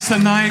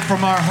tonight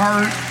from our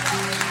heart,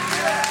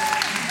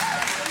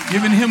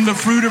 giving him the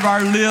fruit of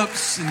our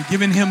lips and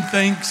giving him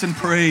thanks and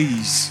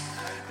praise.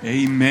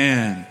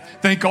 Amen.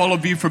 Thank all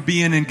of you for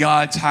being in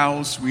God's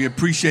house. We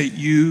appreciate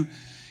you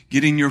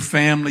getting your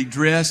family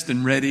dressed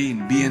and ready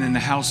and being in the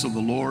house of the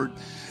Lord.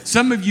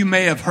 Some of you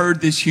may have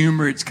heard this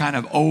humor. It's kind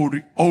of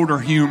older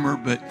humor,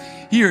 but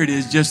here it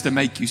is just to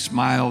make you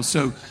smile.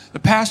 So the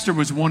pastor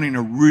was wanting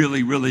a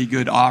really, really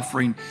good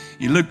offering.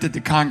 He looked at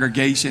the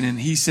congregation and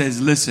he says,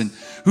 listen,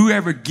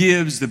 whoever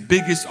gives the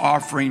biggest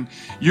offering,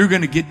 you're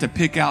going to get to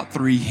pick out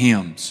 3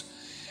 hymns.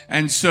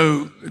 And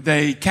so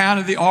they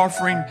counted the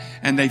offering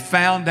and they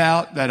found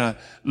out that a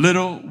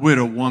little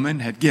widow woman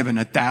had given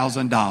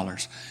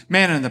 $1,000.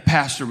 Man, and the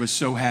pastor was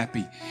so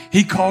happy.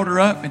 He called her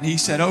up and he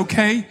said,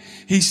 okay.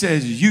 He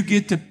says, you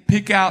get to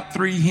pick out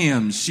 3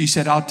 hymns. She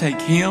said, I'll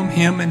take him,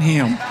 him, and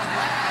him.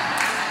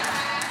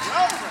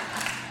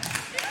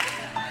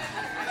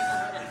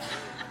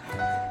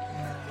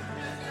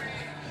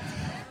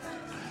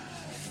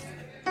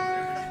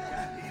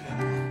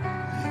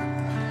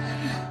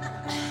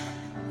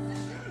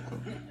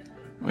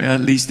 Well,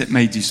 at least it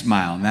made you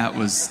smile. And that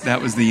was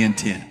the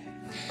intent.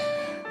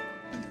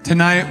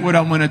 Tonight, what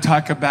I want to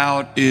talk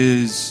about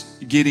is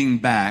getting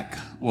back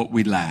what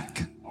we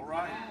lack. All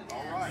right.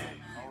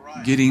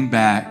 Getting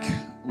back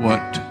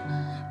what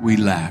we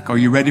lack. Are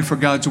you ready for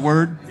God's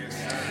word? Yes.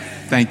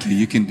 Thank you.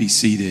 You can be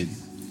seated.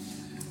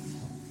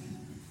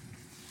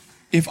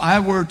 If I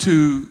were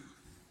to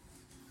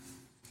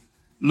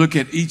look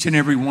at each and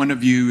every one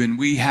of you and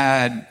we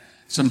had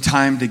some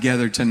time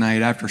together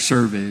tonight after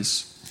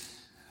service,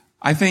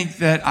 I think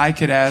that I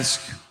could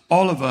ask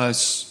all of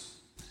us,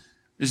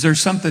 is there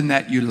something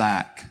that you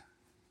lack?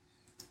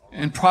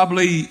 And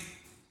probably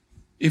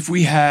if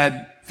we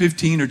had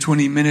 15 or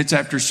 20 minutes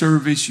after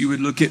service, you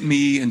would look at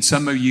me and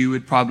some of you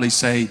would probably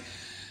say,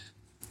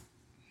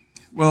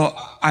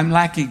 well, I'm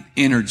lacking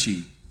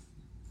energy.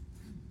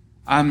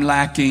 I'm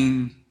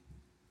lacking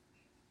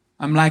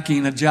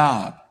a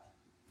job.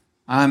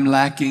 I'm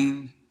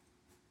lacking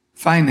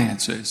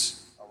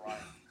finances.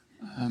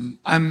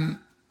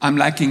 I'm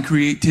lacking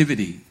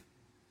creativity.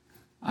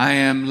 I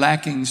am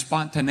lacking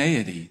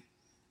spontaneity.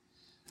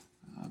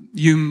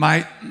 You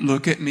might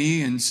look at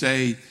me and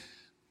say,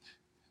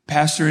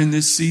 Pastor, in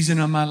this season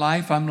of my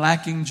life, I'm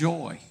lacking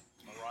joy.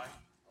 All right.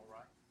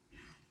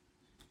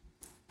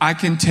 I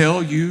can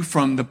tell you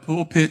from the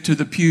pulpit to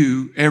the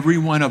pew, every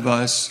one of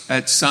us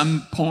at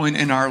some point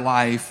in our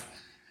life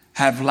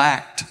have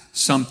lacked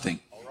something.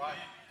 All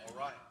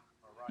right.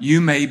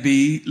 You may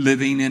be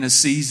living in a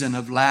season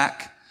of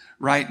lack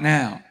right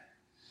now.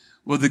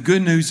 Well, the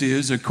good news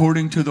is,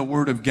 according to the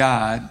Word of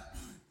God,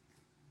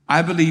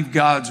 I believe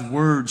God's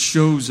Word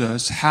shows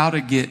us how to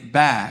get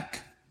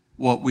back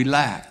what we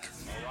lack.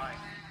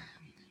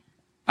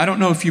 I don't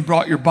know if you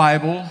brought your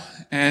Bible,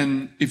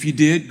 and if you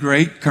did,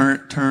 great.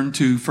 Turn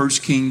to 1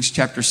 Kings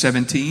chapter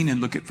 17 and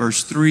look at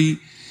verse 3.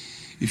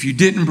 If you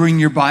didn't bring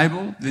your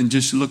Bible, then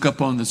just look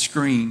up on the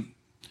screen.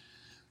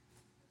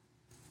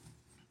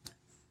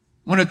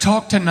 I want to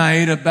talk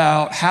tonight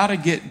about how to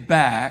get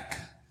back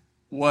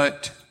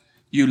what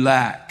you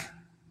lack.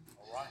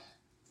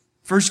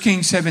 1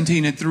 Kings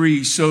 17 and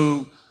 3.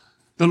 So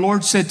the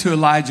Lord said to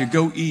Elijah,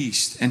 go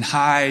east and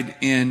hide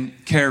in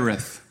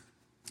Kerith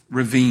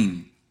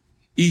ravine,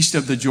 east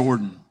of the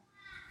Jordan.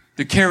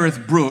 The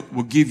Kerith brook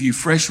will give you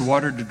fresh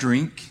water to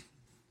drink.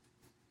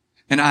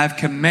 And I've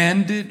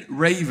commanded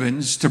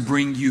ravens to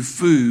bring you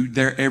food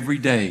there every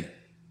day.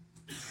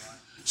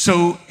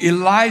 So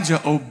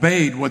Elijah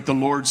obeyed what the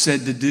Lord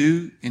said to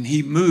do, and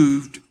he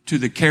moved to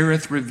the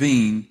Kerith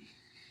ravine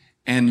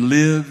and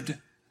lived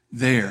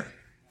there.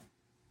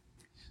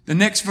 The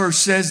next verse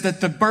says that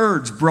the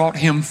birds brought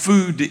him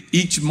food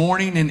each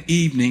morning and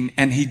evening,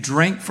 and he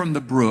drank from the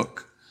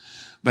brook.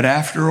 But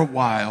after a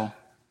while,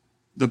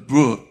 the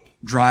brook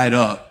dried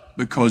up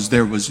because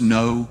there was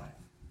no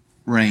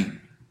rain.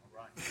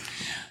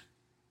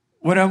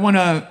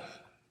 I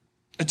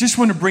just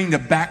want to bring the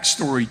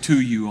backstory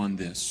to you on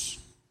this.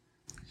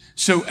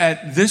 So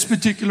at this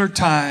particular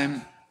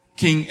time,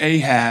 King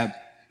Ahab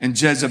and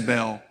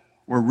Jezebel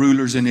were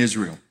rulers in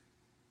Israel.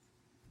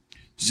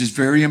 This is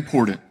very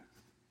important.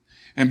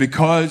 And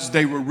because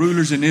they were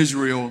rulers in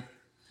Israel,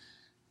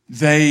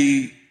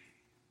 they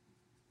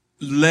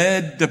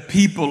led the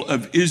people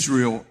of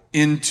Israel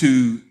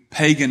into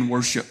pagan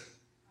worship,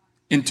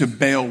 into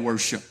Baal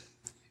worship,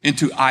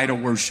 into idol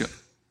worship.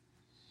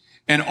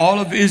 And all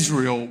of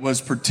Israel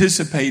was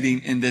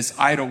participating in this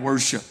idol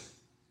worship.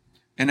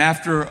 And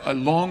after a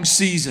long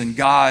season,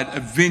 God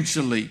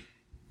eventually,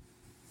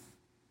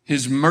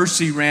 his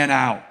mercy ran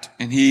out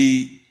and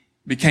he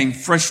became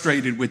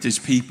frustrated with his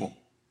people.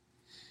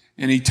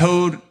 And he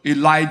told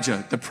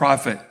Elijah, the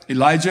prophet,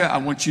 Elijah, I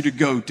want you to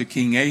go to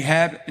King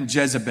Ahab and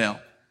Jezebel.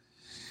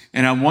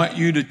 And I want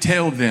you to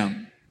tell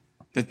them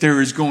that there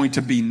is going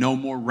to be no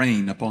more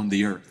rain upon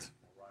the earth.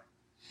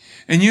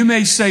 And you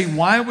may say,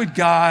 why would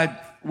God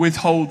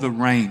withhold the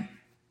rain?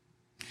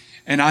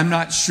 And I'm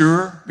not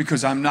sure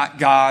because I'm not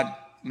God.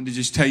 I'm going to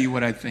just tell you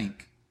what I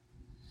think.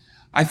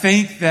 I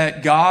think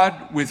that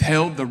God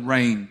withheld the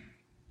rain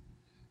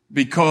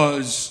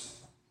because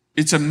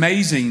it's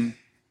amazing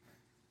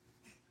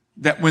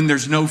that when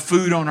there's no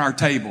food on our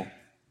table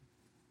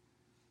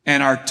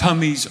and our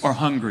tummies are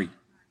hungry,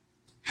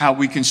 how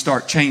we can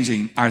start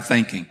changing our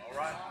thinking.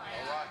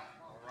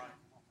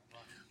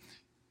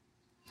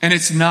 And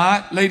it's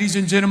not, ladies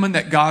and gentlemen,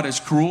 that God is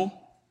cruel,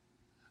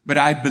 but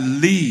I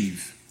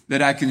believe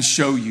that I can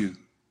show you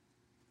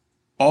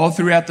all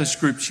throughout the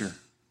scripture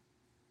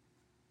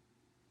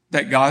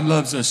that God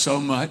loves us so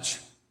much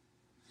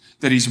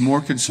that he's more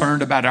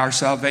concerned about our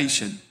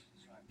salvation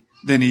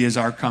than he is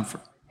our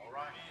comfort.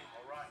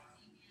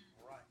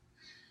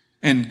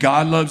 And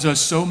God loves us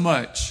so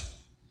much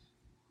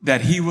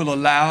that he will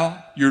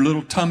allow your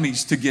little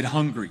tummies to get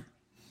hungry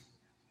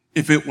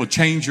if it will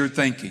change your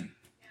thinking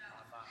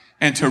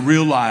and to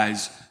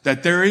realize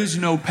that there is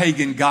no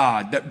pagan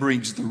God that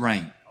brings the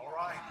rain.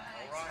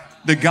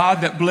 The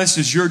God that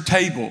blesses your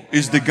table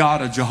is the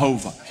God of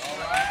Jehovah.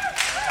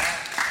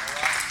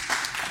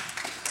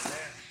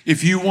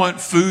 If you want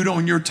food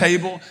on your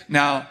table,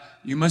 now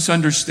you must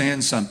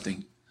understand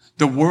something.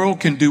 The world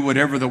can do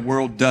whatever the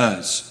world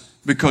does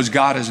because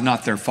God is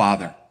not their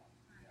father.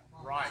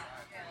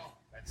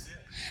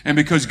 And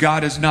because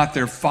God is not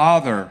their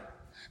father,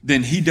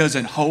 then he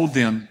doesn't hold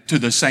them to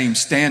the same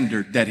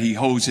standard that he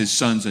holds his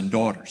sons and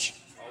daughters.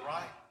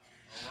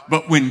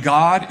 But when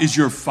God is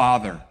your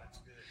father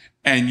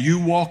and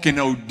you walk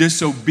in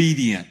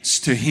disobedience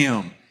to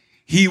him,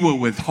 he will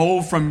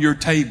withhold from your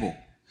table,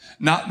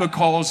 not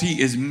because he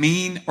is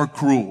mean or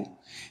cruel.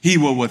 He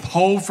will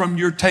withhold from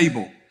your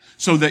table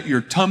so that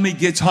your tummy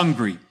gets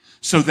hungry,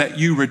 so that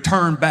you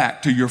return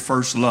back to your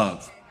first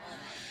love.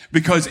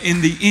 Because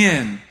in the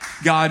end,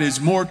 God is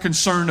more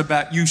concerned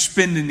about you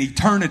spending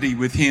eternity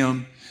with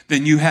him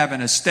than you having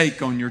a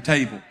steak on your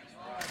table.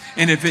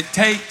 And if it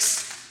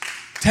takes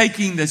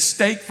taking the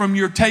steak from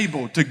your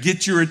table to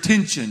get your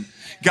attention,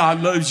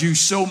 God loves you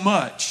so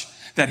much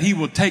that he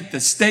will take the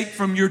steak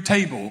from your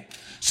table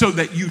so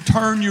that you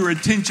turn your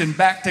attention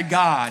back to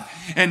God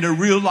and to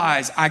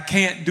realize I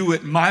can't do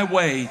it my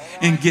way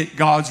and get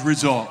God's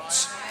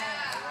results.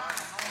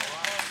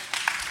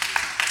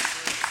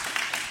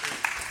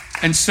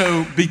 And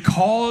so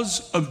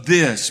because of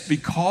this,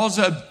 because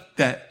of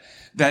that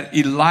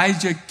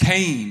Elijah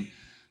came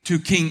to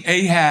King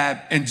Ahab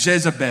and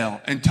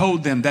Jezebel and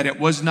told them that it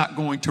was not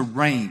going to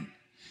rain.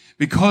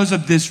 Because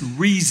of this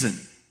reason,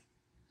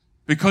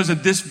 because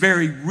of this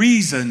very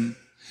reason,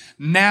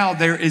 now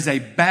there is a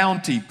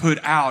bounty put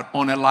out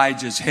on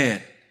Elijah's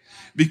head.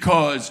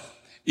 Because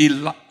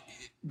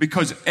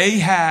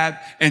Ahab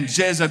and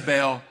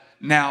Jezebel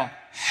now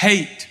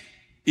hate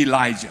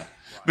Elijah.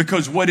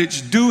 Because what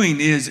it's doing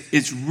is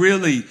it's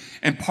really,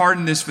 and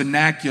pardon this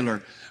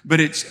vernacular, but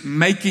it's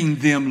making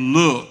them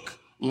look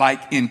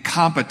like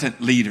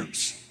incompetent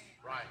leaders.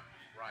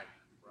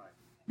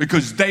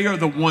 Because they are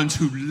the ones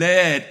who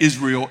led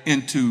Israel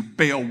into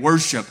Baal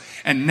worship,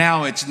 and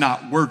now it's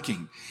not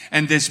working.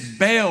 And this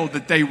Baal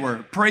that they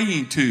were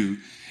praying to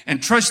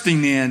and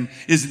trusting in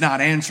is not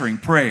answering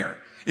prayer,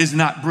 is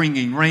not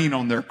bringing rain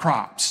on their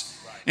crops.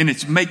 And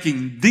it's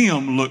making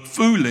them look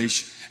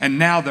foolish, and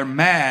now they're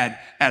mad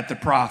at the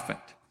prophet.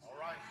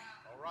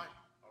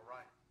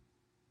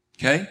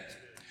 Okay?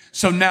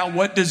 So now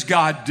what does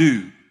God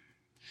do?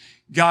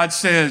 God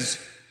says,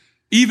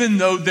 even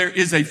though there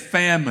is a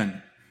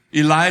famine,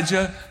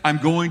 Elijah, I'm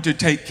going to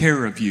take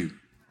care of you.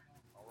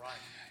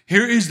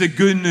 Here is the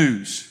good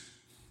news.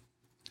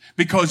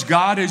 Because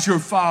God is your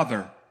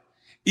father,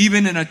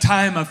 even in a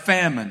time of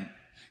famine,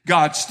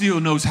 God still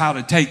knows how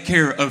to take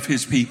care of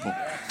his people.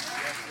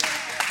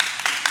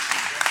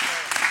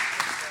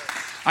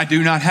 I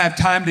do not have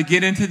time to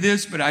get into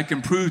this, but I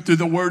can prove through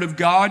the word of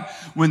God,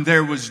 when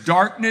there was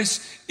darkness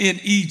in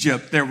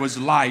Egypt, there was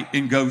light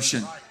in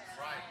Goshen.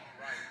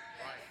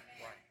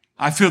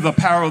 I feel the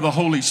power of the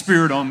Holy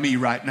Spirit on me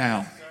right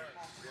now.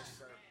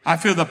 I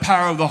feel the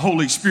power of the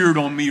Holy Spirit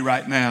on me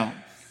right now.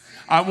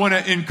 I want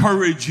to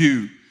encourage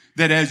you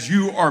that as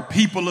you are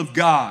people of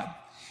God,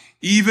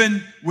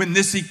 even when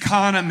this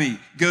economy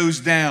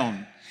goes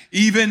down,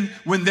 even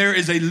when there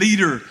is a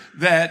leader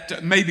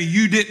that maybe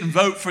you didn't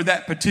vote for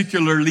that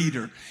particular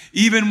leader,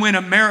 even when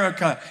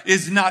America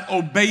is not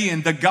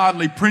obeying the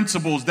godly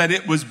principles that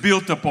it was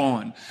built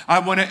upon, I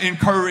want to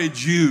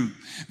encourage you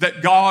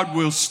that God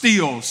will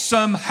still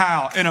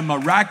somehow in a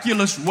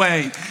miraculous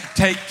way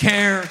take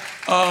care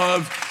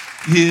of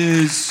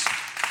his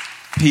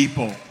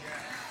people.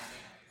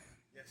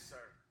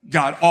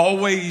 God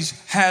always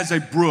has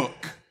a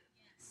brook.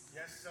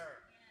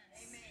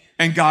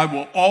 And God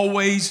will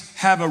always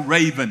have a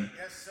raven.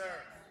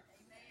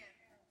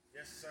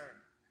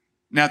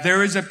 Now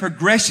there is a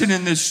progression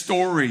in this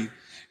story,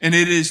 and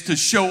it is to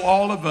show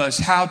all of us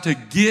how to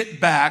get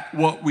back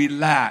what we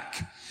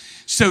lack.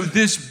 So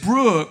this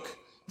brook,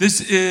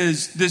 this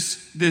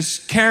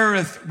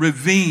Kerith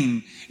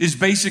ravine is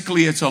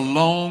basically, it's a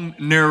long,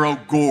 narrow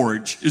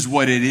gorge is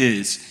what it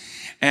is.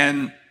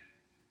 And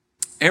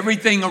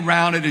everything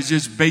around it is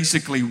just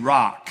basically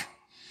rock.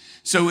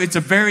 So it's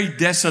a very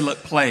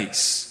desolate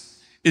place.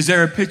 Is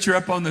there a picture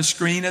up on the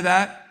screen of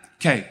that?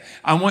 Okay.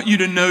 I want you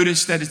to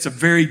notice that it's a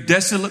very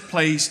desolate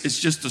place. It's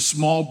just a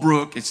small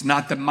brook. It's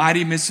not the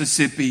mighty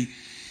Mississippi.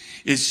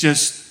 It's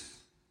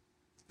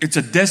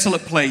a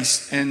desolate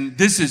place. And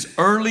this is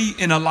early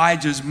in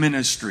Elijah's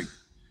ministry.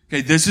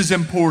 Okay. This is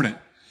important.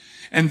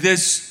 And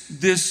this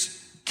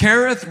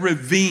Kerith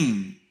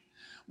ravine,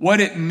 what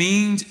it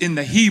means in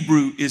the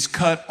Hebrew is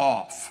cut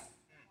off.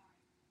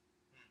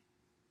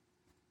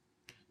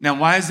 Now,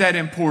 why is that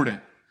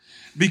important?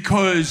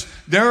 Because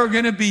there are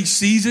going to be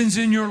seasons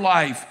in your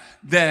life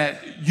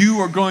that you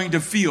are going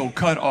to feel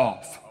cut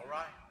off.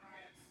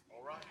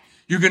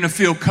 You're going to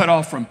feel cut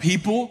off from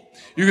people.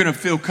 You're going to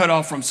feel cut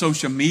off from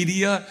social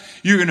media.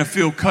 You're going to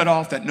feel cut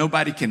off that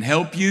nobody can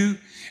help you.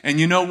 And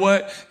you know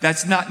what?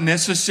 That's not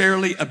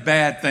necessarily a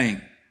bad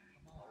thing.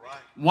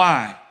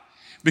 Why?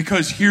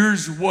 Because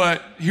here's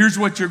what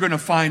you're going to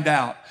find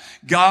out.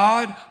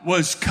 God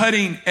was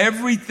cutting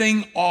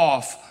everything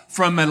off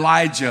from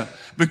Elijah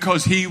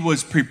because he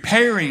was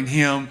preparing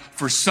him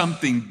for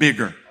something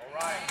bigger.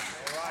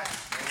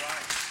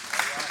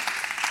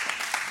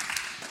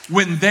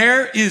 When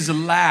there is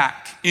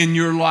lack in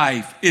your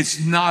life,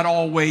 it's not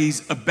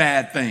always a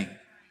bad thing.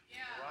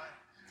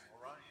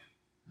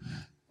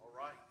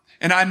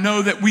 And I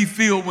know that we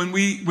feel when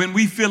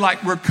we feel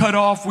like we're cut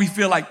off, we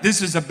feel like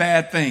this is a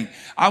bad thing.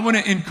 I want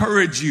to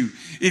encourage you.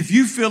 If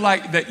you feel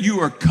like that you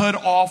are cut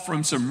off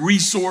from some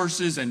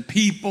resources and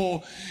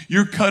people,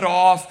 you're cut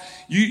off,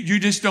 you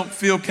just don't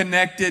feel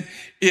connected.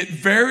 It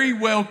very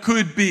well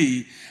could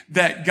be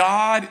that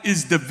God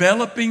is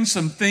developing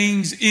some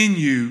things in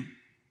you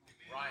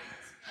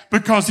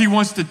because he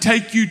wants to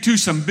take you to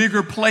some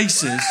bigger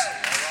places.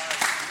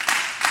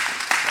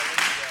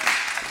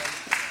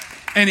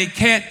 And he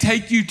can't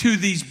take you to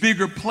these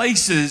bigger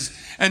places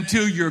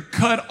until you're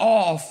cut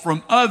off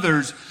from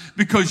others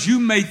because you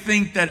may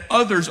think that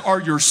others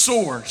are your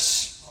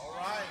source.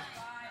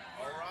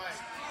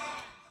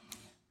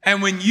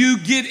 And when you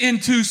get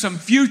into some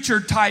future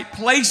type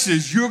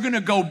places, you're going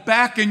to go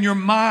back in your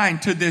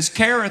mind to this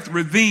Kerith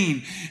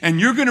ravine and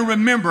you're going to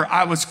remember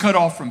I was cut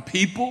off from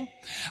people.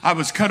 I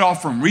was cut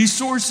off from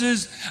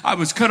resources. I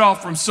was cut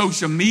off from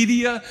social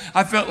media.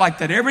 I felt like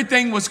that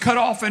everything was cut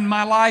off in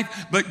my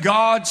life, but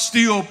God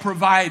still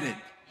provided.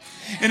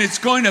 And it's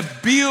going to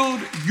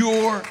build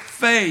your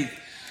faith.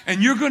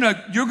 And you're going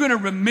to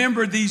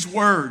remember these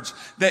words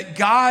that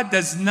God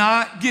does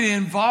not get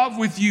involved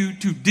with you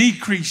to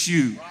decrease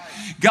you.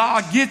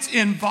 God gets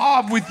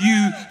involved with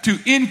you to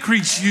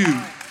increase you.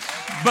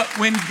 But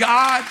when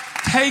God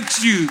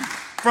takes you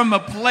from a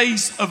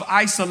place of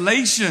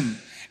isolation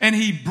and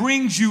he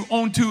brings you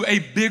onto a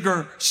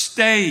bigger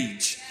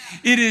stage,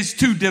 it is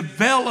to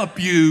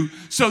develop you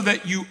so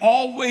that you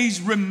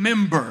always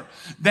remember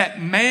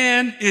that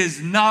man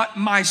is not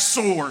my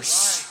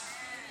source.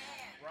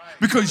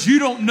 Because you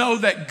don't know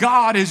that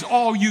God is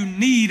all you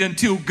need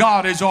until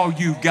God is all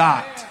you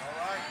got.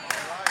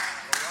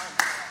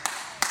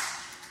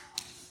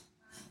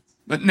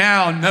 But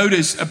now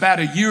notice about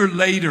a year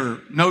later,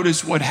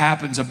 notice what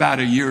happens about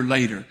a year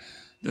later.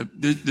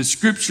 The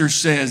scripture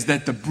says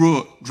that the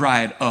brook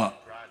dried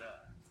up.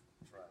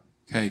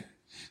 Okay.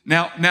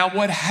 Now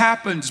what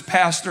happens,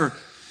 Pastor,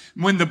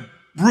 when the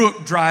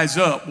brook dries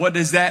up? What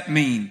does that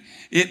mean?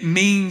 It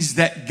means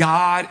that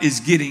God is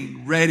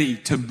getting ready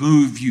to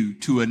move you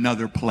to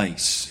another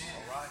place.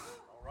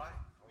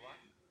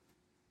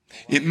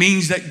 It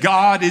means that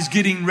God is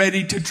getting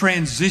ready to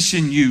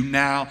transition you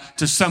now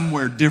to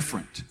somewhere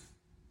different.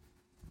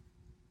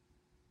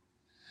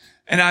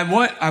 And I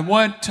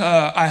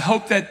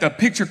hope that the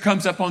picture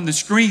comes up on the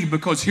screen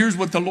because here's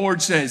what the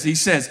Lord says. He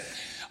says,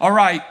 all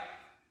right,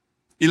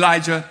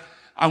 Elijah,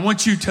 I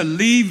want you to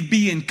leave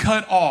being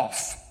cut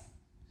off.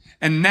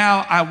 And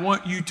now I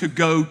want you to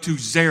go to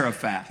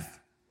Zarephath.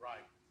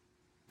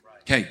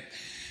 Okay.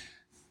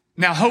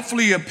 Now,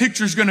 hopefully a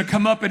picture is going to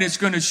come up and it's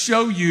going to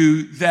show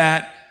you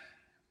that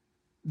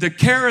the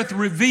Kerith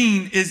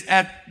ravine is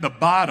at the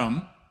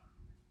bottom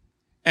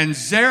and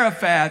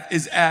Zarephath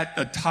is at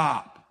the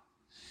top.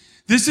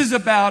 This is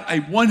about a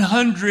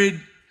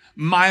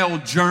 100-mile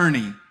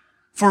journey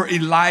for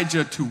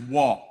Elijah to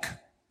walk.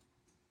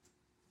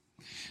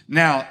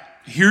 Now,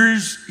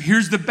 here's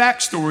the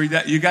backstory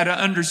that you got to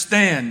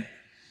understand.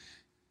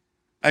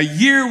 A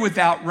year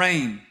without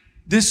rain,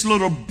 this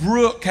little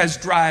brook has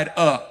dried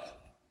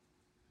up.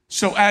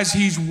 So as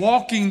he's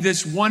walking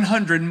this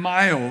 100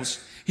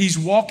 miles, he's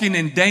walking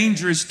in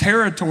dangerous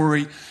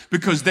territory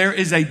because there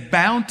is a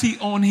bounty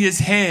on his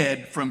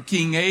head from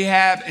King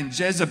Ahab and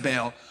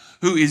Jezebel,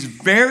 who is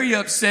very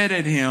upset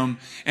at him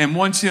and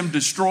wants him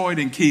destroyed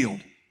and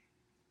killed.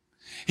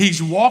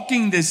 He's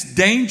walking this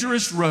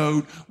dangerous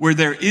road where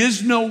there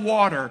is no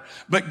water,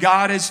 but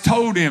God has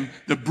told him,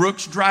 the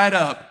brook's dried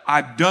up.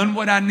 I've done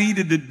what I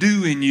needed to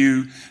do in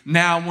you.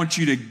 Now I want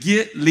you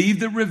to leave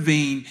the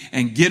ravine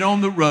and get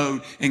on the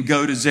road and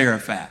go to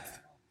Zarephath.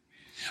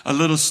 A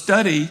little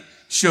study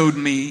showed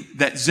me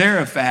that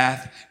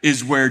Zarephath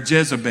is where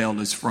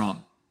Jezebel is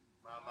from.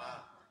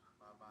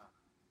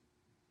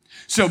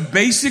 So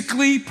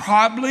basically,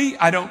 probably,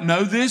 I don't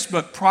know this,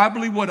 but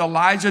probably what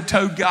Elijah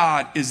told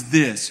God is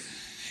this.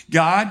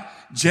 God,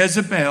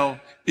 Jezebel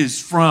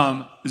is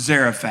from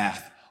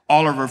Zarephath.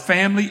 All of her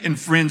family and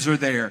friends are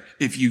there.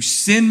 If you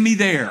send me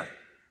there,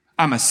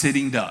 I'm a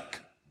sitting duck.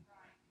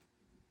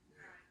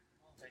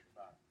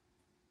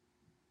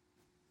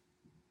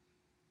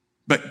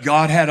 But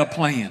God had a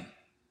plan.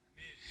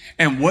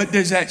 And what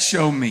does that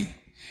show me?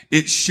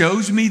 It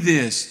shows me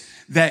this,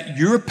 that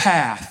your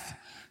path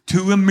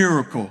to a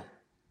miracle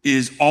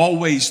is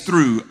always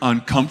through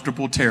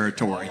uncomfortable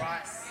territory. All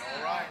right.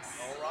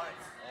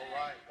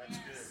 That's good.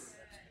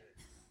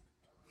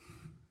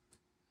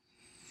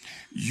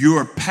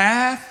 Your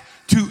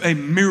path to a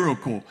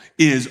miracle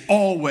is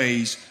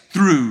always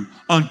through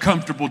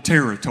uncomfortable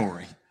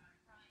territory.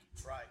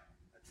 That's right.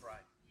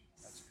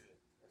 That's good.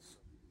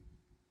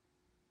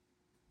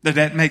 Does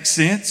that make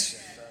sense?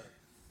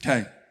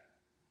 Okay.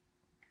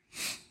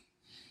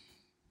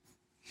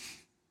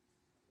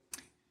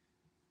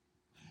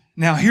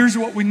 Now, here's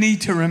what we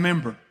need to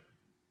remember.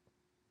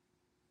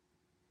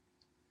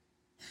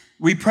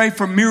 We pray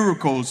for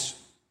miracles,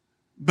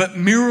 but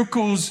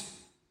miracles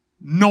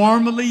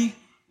normally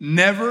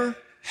never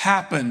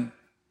happen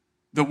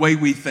the way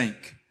we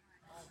think.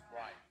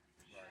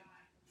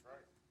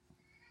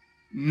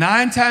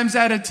 9 times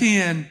out of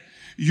 10,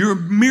 your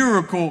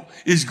miracle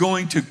is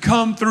going to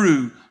come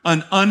through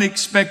an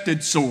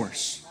unexpected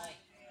source.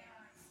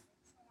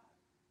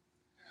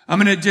 I'm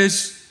going to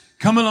just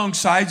come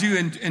alongside you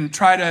and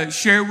try to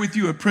share with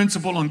you a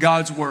principle on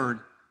God's word.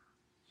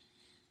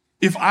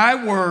 If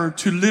I were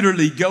to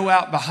literally go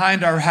out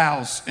behind our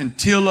house and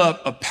till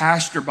up a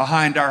pasture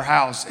behind our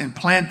house and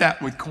plant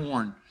that with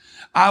corn,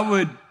 I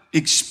would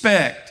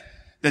expect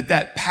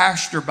that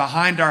pasture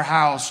behind our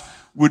house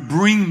would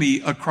bring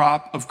me a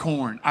crop of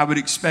corn. I would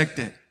expect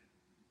it.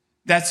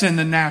 That's in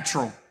the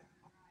natural.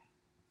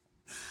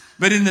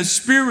 But in the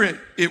spirit,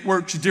 it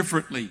works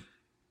differently.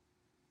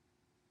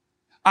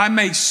 I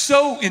may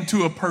sow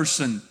into a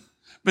person,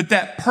 but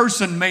that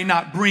person may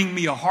not bring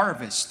me a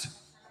harvest.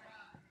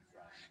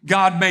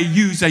 God may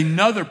use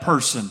another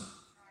person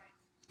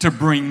to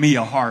bring me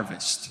a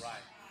harvest.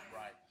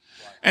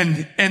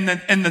 And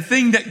the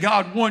thing that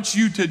God wants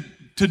you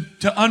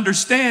to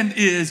understand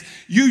is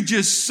you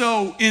just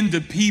sow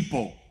into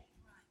people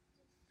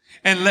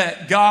and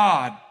let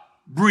God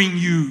bring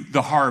you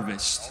the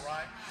harvest.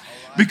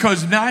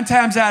 Because 9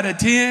 times out of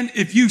 10,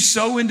 if you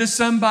sow into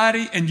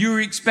somebody and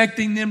you're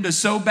expecting them to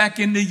sow back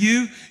into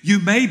you, you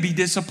may be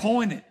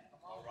disappointed.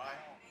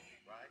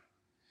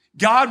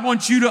 God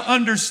wants you to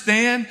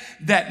understand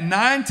that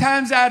 9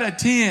 times out of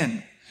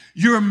 10,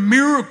 your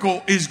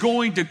miracle is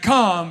going to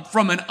come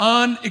from an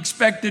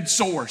unexpected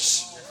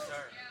source.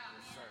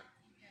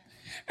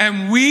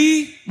 And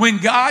when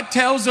God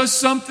tells us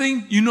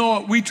something, you know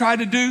what we try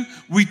to do?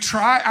 We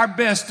try our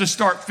best to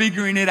start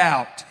figuring it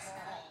out.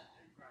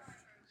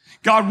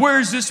 God, where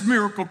is this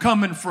miracle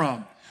coming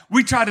from?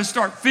 We try to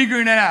start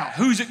figuring it out.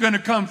 Who's it going to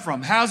come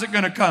from? How's it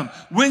going to come?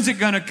 When's it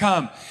going to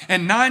come?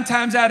 And 9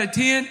 times out of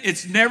 10,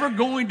 it's never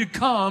going to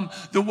come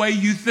the way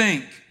you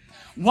think.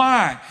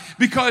 Why?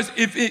 Because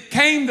if it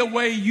came the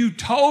way you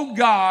told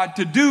God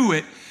to do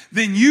it,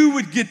 then you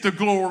would get the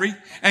glory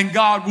and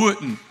God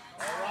wouldn't.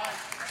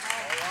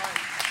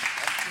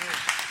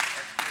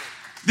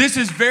 This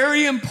is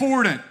very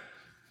important.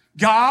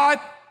 God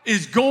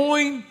is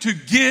going to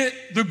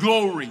get the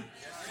glory.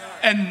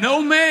 And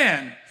no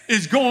man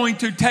is going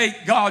to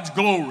take God's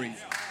glory.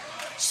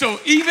 So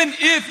even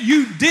if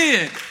you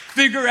did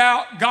figure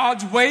out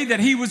God's way that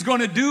he was going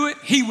to do it,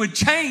 he would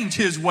change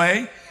his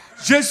way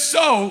just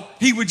so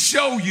he would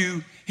show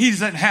you he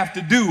doesn't have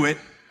to do it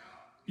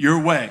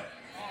your way.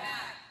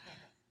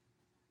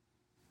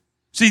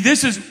 See,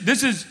 this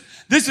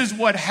is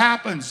what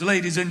happens,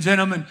 ladies and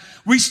gentlemen.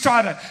 We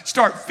try to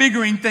start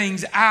figuring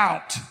things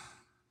out.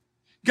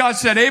 God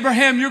said,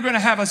 Abraham, you're going to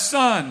have a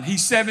son.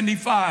 He's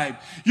 75.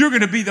 You're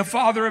going to be the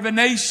father of a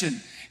nation.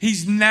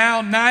 He's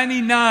now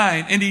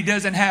 99 and he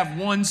doesn't have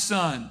one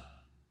son.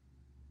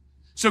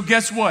 So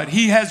guess what?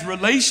 He has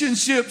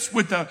relationships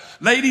with a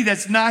lady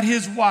that's not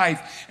his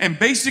wife. And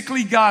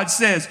basically God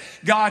says,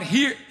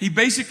 he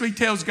basically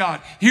tells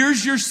God,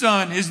 here's your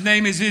son. His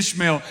name is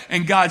Ishmael.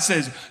 And God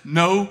says,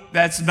 no,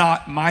 that's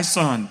not my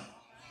son.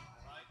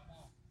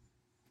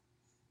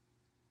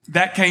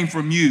 That came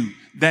from you.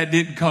 That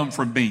didn't come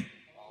from me.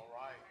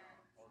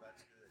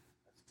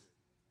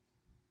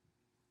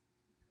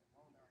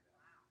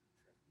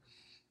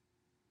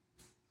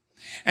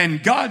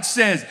 And God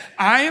says,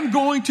 I am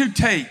going to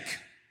take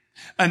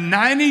a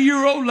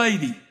 90-year-old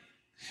lady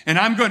and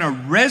I'm going to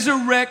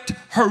resurrect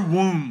her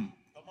womb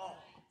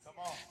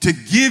to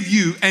give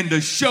you and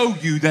to show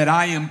you that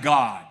I am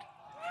God.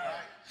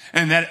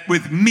 And that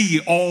with me,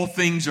 all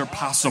things are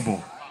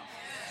possible.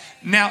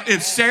 Now,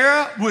 if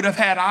Sarah would have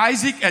had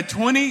Isaac at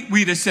 20,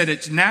 we'd have said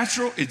it's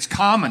natural, it's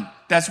common.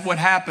 That's what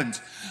happens.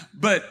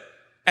 But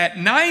at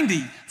 90,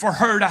 for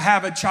her to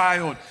have a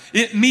child,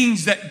 it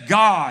means that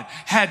God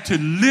had to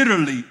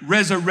literally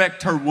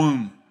resurrect her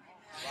womb.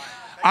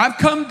 I've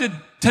come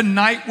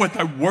tonight with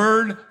a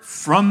word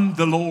from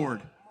the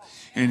Lord.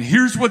 And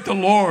here's what the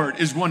Lord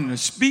is wanting to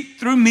speak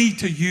through me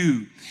to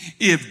you.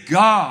 If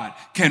God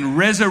can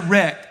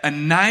resurrect a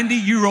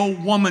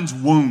 90-year-old woman's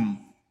womb,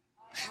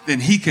 then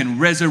he can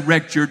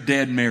resurrect your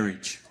dead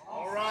marriage.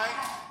 All right.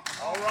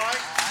 All right.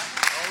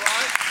 All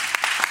right.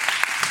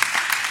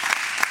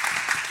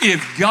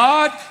 If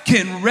God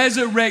can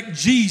resurrect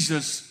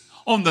Jesus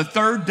on the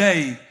third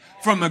day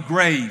from a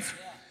grave,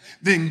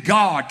 then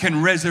God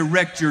can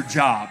resurrect your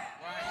job.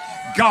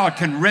 God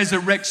can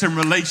resurrect some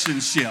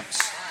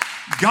relationships.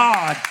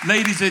 God,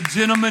 ladies and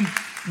gentlemen,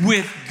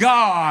 with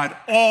God,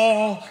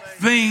 all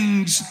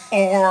things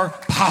are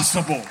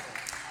possible.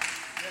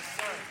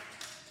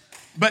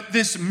 But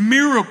this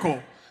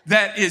miracle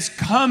that is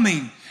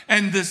coming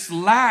and this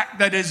lack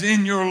that is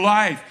in your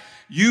life,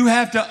 you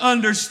have to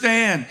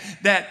understand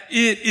that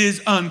it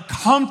is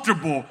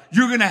uncomfortable.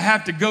 You're going to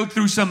have to go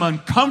through some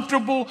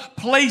uncomfortable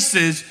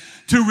places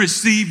to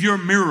receive your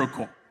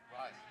miracle.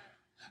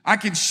 I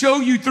can show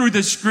you through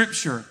the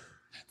scripture.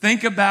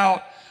 Think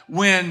about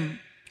when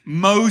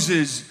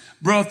Moses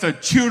brought the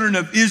children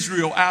of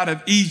Israel out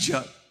of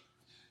Egypt.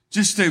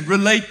 Just to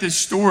relate this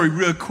story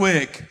real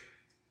quick.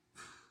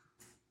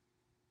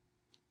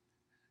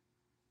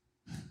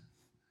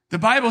 The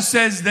Bible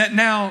says that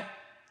now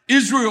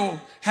Israel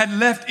had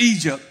left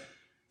Egypt.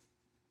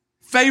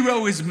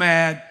 Pharaoh is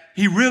mad.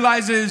 He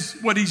realizes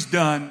what he's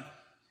done.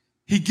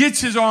 He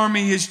gets his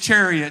army, his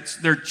chariots.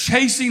 They're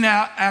chasing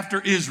out after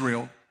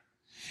Israel.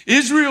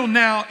 Israel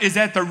now is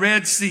at the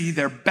Red Sea.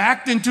 They're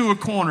backed into a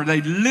corner.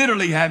 They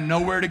literally have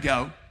nowhere to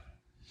go.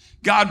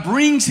 God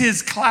brings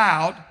his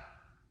cloud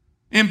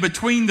in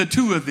between the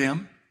two of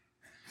them,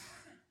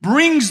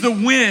 brings the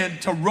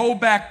wind to roll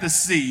back the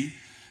sea.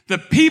 The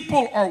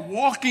people are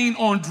walking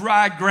on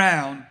dry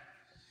ground,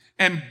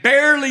 and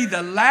barely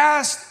the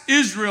last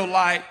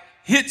Israelite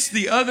hits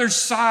the other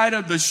side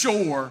of the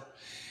shore,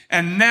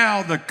 and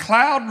now the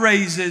cloud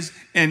raises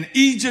and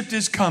Egypt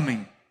is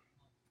coming.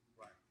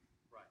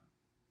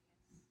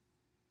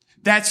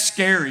 That's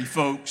scary,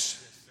 folks.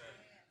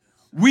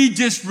 We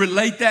just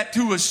relate that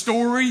to a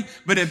story,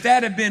 but if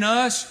that had been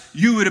us,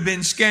 you would have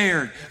been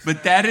scared.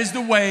 But that is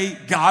the way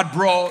God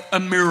brought a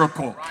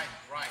miracle. Right.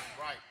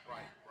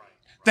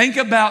 Think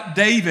about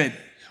David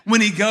when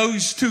he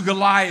goes to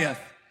Goliath.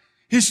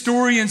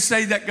 Historians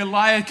say that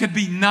Goliath could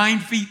be 9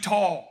 feet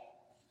tall.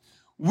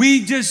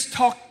 We just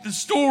talked the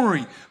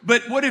story,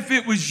 but what if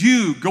it was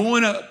you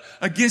going up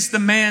against the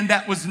man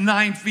that was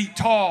 9 feet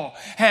tall,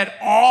 had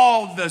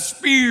all the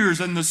spears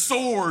and the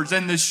swords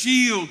and the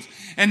shields,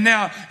 and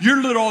now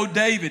you're little old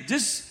David.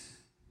 Just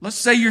let's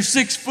say you're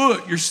 6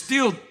 foot, you're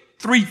still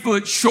 3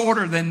 foot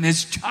shorter than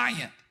this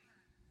giant.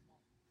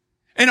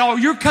 And all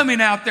you're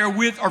coming out there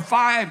with are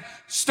 5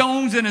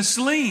 stones and a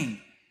sling.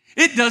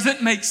 It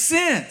doesn't make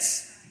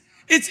sense.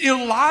 It's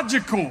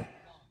illogical.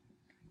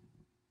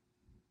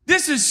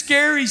 This is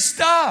scary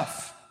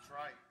stuff.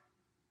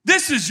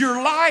 This is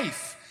your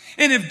life.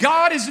 And if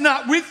God is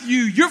not with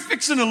you, you're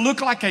fixing to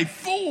look like a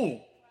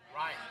fool.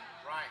 Right.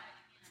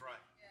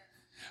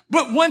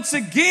 But once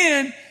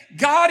again,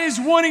 God is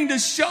wanting to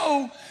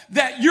show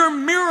that your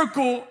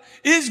miracle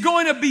is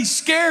going to be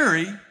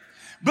scary.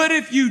 But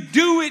if you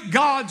do it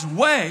God's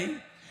way,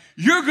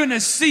 you're going to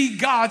see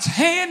God's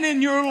hand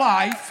in your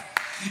life,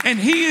 and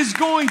he is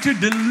going to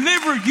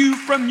deliver you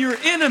from your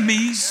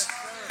enemies.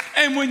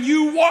 And when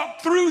you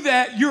walk through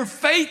that, your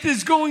faith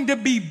is going to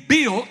be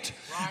built,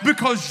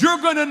 because you're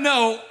going to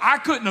know, I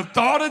couldn't have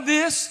thought of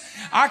this.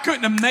 I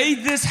couldn't have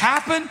made this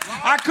happen.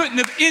 I couldn't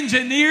have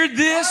engineered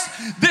this.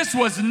 This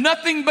was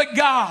nothing but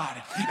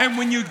God. And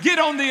when you get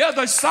on the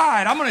other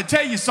side, I'm going to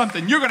tell you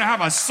something. You're going to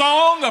have a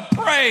song of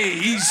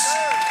praise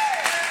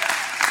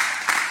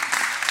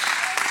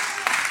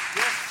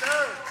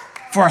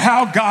for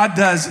how God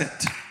does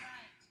it.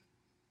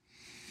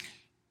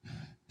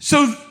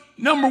 So,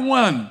 number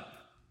one,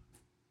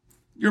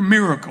 your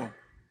miracle.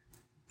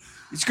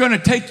 It's going to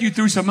take you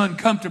through some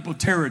uncomfortable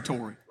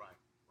territory.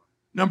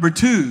 Number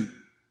two,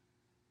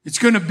 it's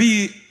going to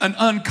be an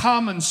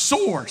uncommon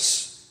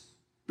source,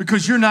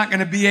 because you're not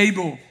going to be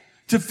able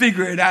to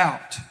figure it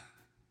out.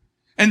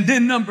 And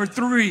then number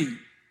three,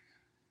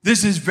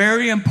 this is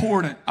very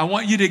important. I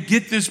want you to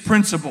get this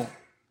principle.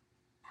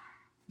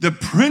 The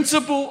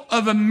principle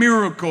of a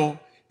miracle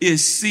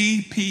is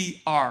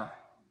CPR.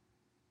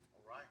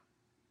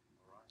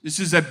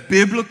 This is a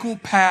biblical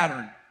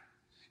pattern.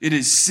 It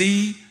is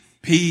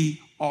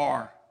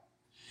CPR.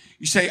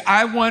 You say,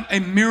 I want a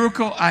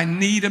miracle. I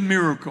need a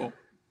miracle.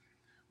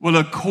 Well,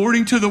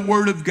 according to the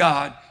Word of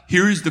God,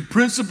 here is the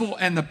principle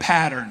and the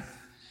pattern.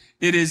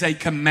 It is a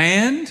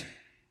command.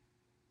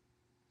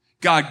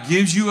 God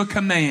gives you a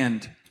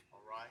command.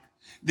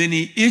 Then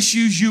he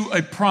issues you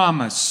a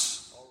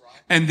promise.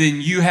 And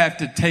then you have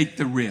to take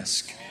the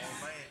risk.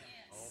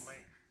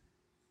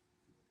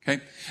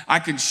 Okay? I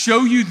can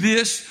show you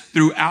this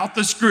throughout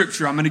the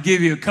scripture. I'm going to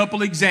give you a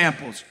couple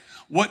examples.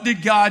 What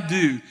did God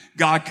do?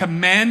 God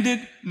commanded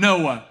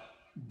Noah,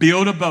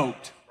 build a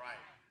boat.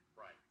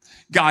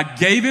 God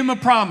gave him a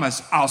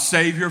promise, I'll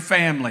save your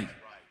family.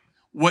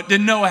 What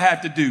did Noah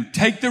have to do?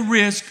 Take the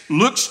risk,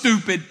 look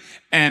stupid,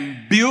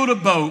 and build a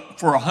boat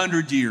for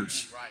 100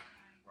 years. Right.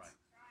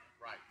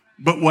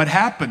 But what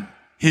happened?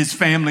 His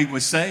family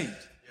was saved.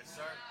 Yes,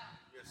 sir.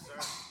 Yes, sir.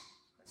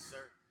 Yes, sir.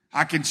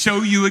 I can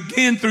show you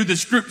again through the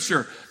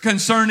scripture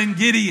concerning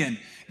Gideon.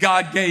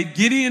 God gave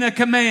Gideon a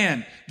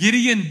command.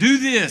 Gideon, do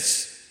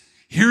this.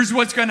 Here's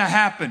what's going to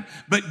happen.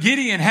 But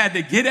Gideon had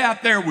to get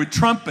out there with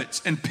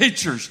trumpets and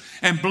pitchers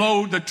and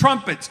blow the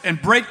trumpets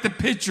and break the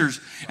pitchers.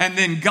 And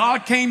then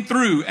God came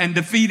through and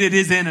defeated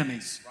his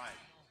enemies.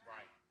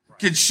 Right.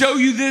 Could show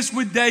you this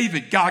with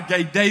David. God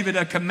gave David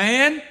a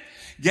command,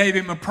 gave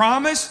him a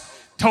promise,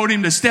 told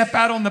him to step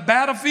out on the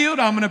battlefield.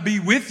 I'm going to be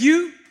with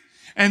you.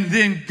 And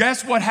then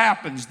guess what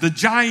happens? The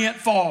giant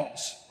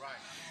falls. Right.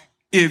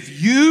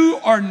 If you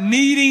are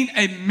needing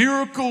a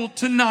miracle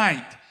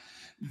tonight,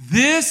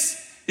 this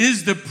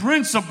is the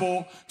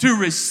principle to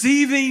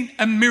receiving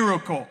a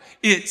miracle.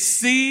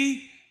 It's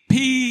CPR.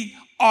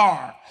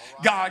 Right.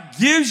 God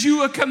gives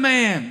you a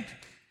command.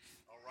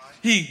 Right.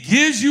 He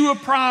gives you a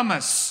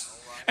promise.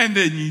 Right. And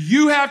then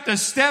you have to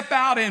step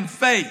out in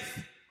faith.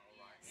 Right.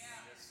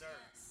 Yes, sir.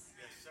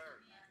 Yes, sir.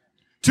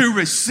 To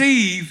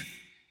receive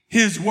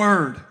his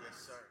word.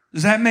 Yes, sir.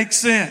 Does that make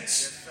sense?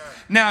 Yes, sir.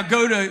 Now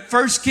go to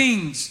 1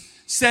 Kings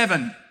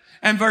 7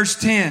 and verse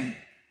 10.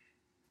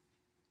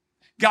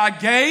 God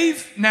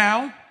gave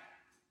now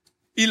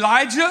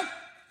Elijah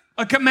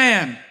a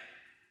command.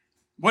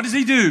 What does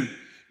he do?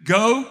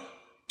 Go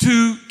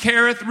to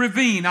Kerith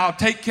Ravine. I'll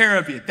take care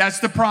of you. That's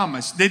the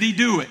promise. Did he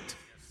do it?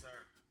 Yes, sir.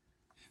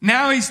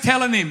 Now he's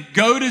telling him,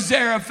 go to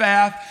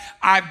Zarephath.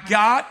 I've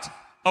got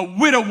a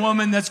widow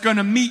woman that's going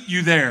to meet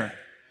you there.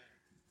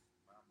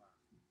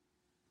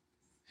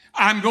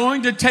 I'm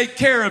going to take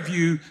care of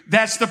you.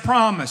 That's the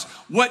promise.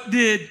 What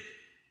did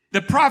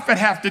the prophet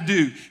have to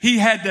do? He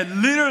had to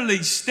literally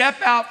step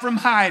out from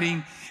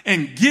hiding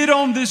and get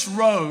on this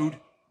road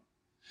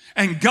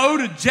and go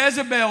to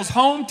Jezebel's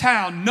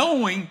hometown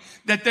knowing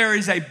that there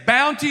is a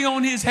bounty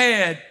on his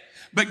head.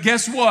 But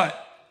guess what?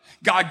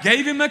 God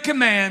gave him a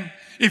command.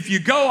 If you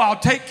go, I'll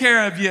take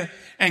care of you.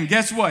 And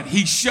guess what?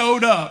 He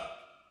showed up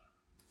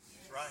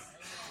That's right.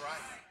 That's right.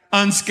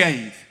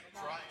 unscathed.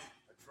 That's right.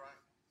 That's right.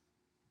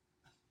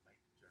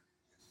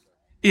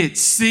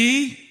 It's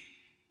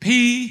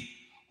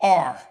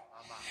CPR.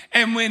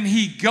 And when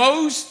he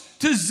goes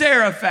to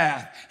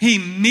Zarephath, he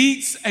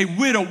meets a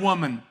widow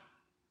woman.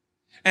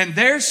 And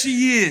there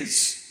she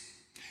is.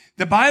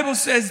 The Bible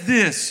says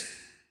this.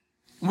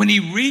 When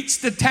he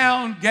reached the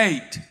town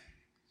gate,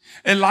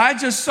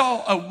 Elijah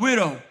saw a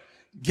widow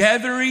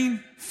gathering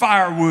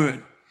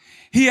firewood.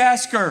 He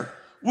asked her,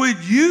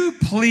 would you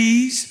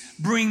please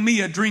bring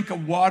me a drink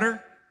of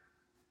water?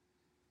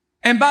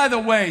 And by the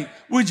way,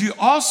 would you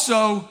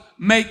also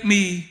make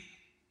me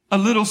a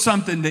little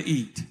something to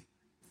eat?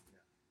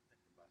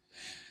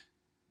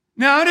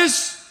 Now,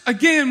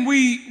 again,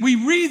 we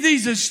read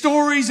these as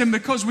stories, and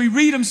because we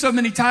read them so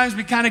many times,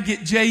 we kind of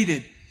get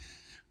jaded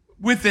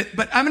with it.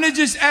 But I'm going to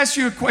just ask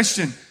you a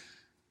question.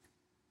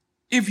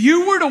 If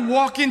you were to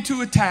walk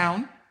into a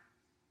town,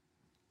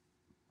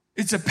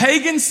 it's a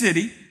pagan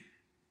city.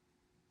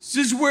 This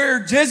is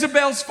where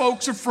Jezebel's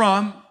folks are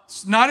from.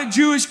 It's not a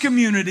Jewish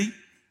community.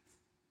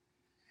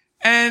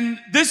 And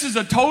this is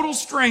a total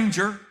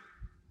stranger.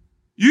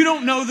 You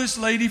don't know this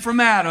lady from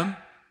Adam.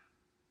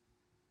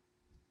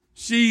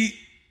 She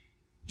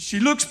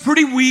looks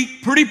pretty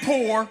weak, pretty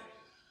poor.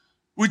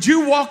 Would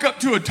you walk up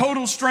to a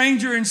total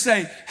stranger and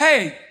say,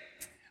 hey,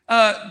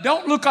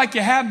 don't look like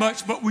you have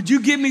much, but would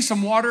you give me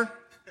some water?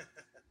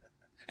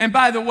 And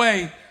by the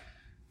way,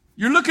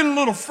 you're looking a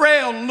little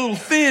frail, a little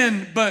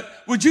thin, but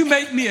would you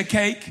make me a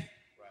cake?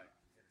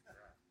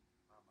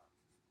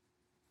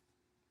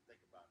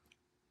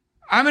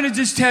 I'm going to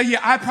just tell you,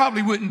 I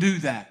probably wouldn't do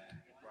that.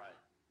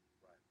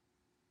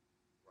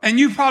 And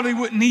you probably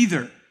wouldn't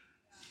either.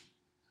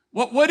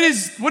 What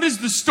is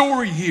the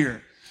story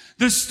here?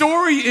 The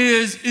story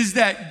is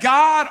that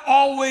God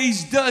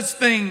always does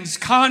things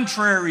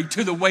contrary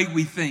to the way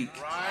we think.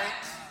 Right.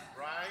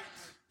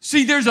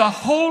 See, there's a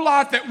whole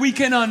lot that we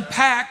can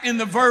unpack in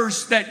the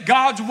verse that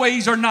God's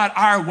ways are not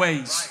our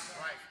ways.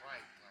 Right.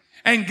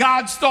 And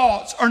God's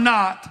thoughts are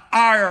not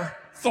our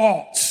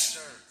thoughts.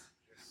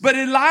 But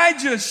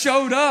Elijah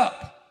showed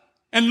up.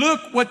 And look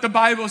what the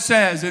Bible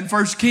says in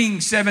 1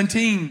 Kings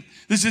 17.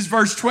 This is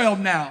verse 12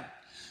 now.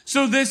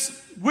 So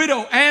this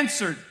widow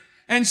answered,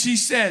 and she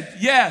said,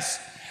 yes,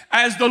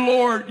 as the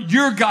Lord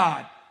your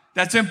God.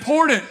 That's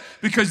important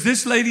because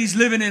this lady's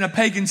living in a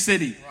pagan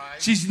city.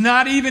 Right. She's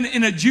not even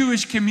in a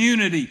Jewish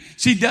community.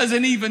 She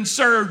doesn't even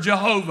serve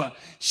Jehovah.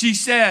 She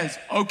says,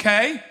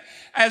 okay,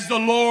 as the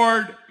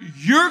Lord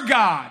your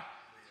God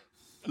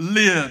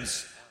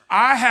lives,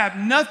 I have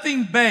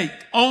nothing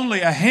baked,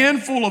 only a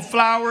handful of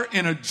flour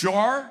in a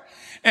jar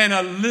and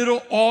a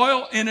little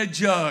oil in a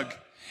jug.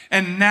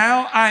 And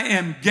now I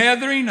am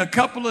gathering a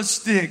couple of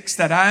sticks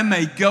that I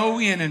may go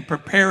in and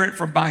prepare it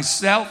for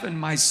myself and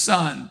my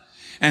son,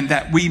 and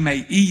that we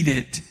may eat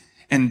it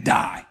and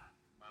die.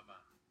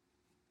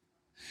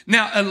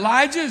 Now,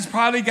 Elijah has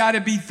probably got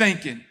to be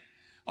thinking,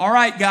 All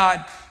right,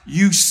 God,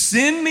 you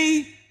send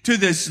me to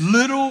this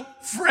little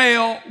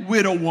frail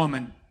widow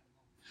woman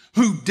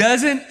who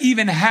doesn't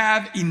even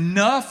have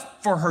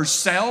enough for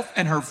herself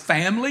and her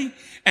family,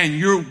 and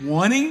you're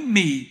wanting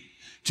me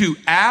to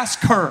ask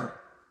her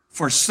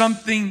for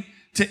something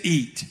to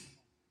eat.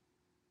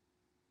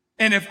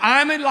 And if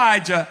I'm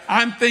Elijah,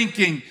 I'm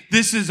thinking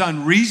this is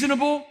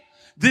unreasonable,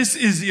 this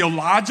is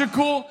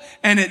illogical,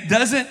 and it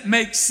doesn't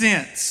make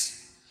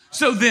sense.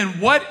 So then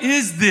what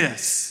is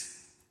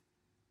this?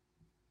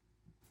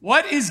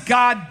 What is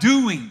God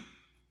doing?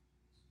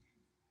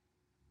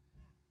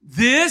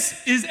 This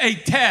is a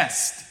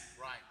test.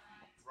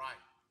 Right.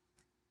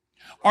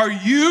 Are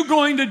you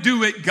going to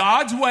do it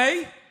God's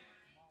way?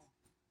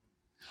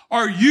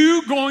 Are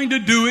you going to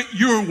do it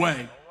your way?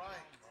 All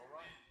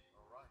right.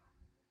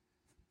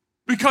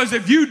 Because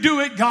if you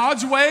do it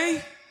God's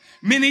way,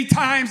 many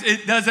times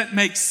it doesn't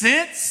make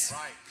sense.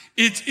 Right.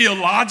 It's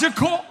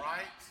illogical. Right.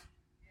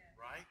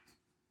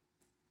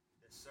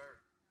 Yes, sir.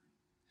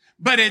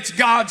 But it's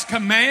God's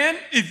command.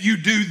 If you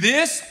do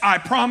this, I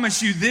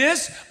promise you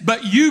this,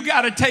 but you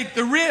got to take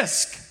the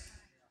risk.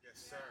 Yes,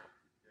 sir.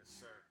 Yes,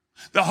 sir.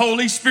 The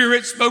Holy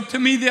Spirit spoke to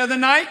me the other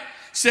night,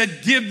 said,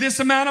 give this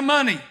amount of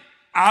money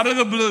out of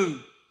the blue.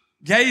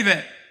 Gave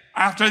it.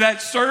 After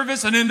that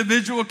service, an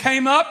individual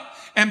came up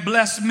and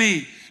blessed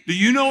me. Do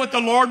you know what the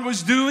Lord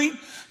was doing?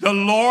 The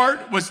Lord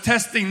was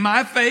testing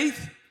my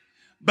faith,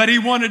 but he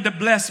wanted to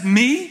bless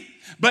me,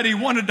 but he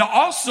wanted to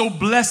also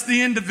bless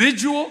the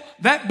individual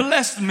that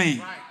blessed me.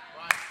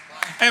 Right.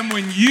 And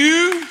when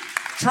you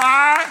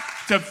try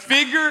to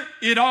figure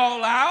it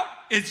all out,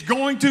 it's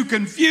going to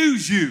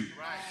confuse you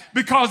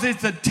because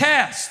it's a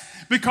test,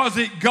 because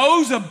it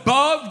goes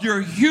above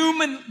your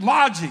human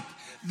logic.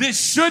 This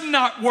should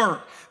not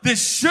work.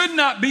 This should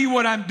not be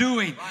what I'm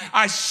doing.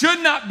 I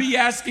should not be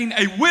asking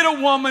a widow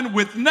woman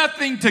with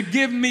nothing to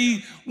give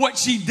me what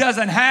she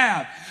doesn't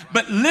have.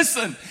 But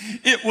listen,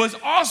 it was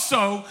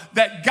also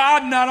that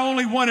God not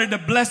only wanted to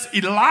bless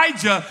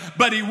Elijah,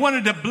 but he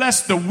wanted to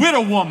bless the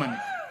widow woman.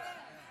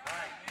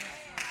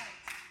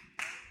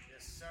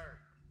 Yes, sir.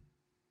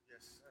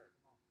 Yes, sir.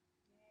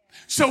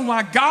 So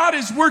while God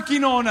is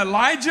working on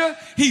Elijah,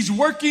 he's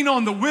working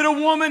on the widow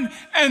woman,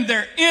 and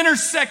they're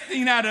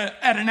intersecting at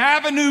an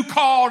avenue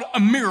called a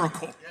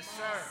miracle. Yes,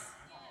 sir.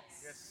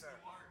 Yes, sir.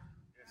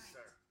 Yes,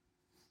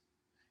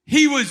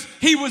 sir.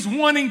 He was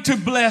wanting to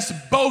bless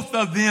both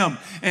of them.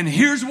 And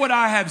here's what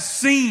I have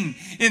seen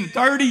in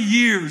 30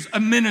 years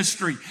of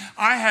ministry.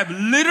 I have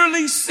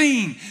literally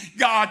seen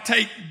God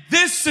take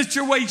this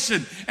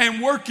situation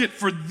and work it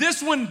for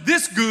this one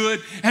this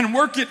good, and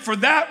work it for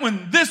that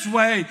one this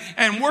way,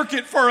 and work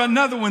it for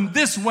another one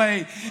this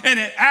way. And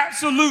it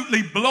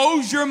absolutely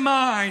blows your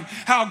mind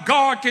how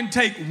God can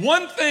take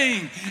one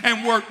thing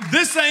and work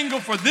this angle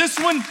for this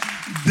one,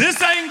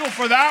 this angle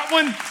for that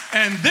one,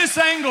 and this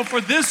angle for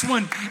this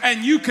one,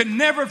 and you can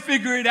never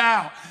figure it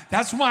out.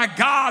 That's why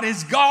God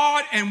is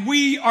God and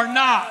we are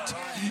not.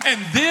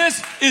 And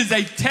this is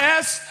a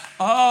test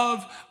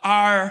of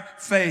our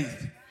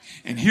faith.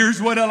 And here's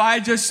what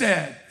Elijah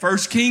said. 1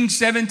 Kings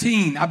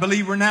 17. I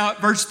believe we're now at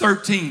verse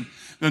 13.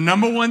 The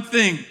number one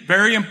thing,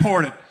 very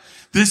important.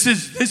 This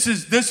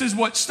is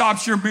what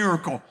stops your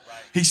miracle.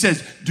 He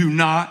says, do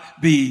not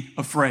be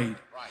afraid.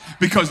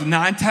 Because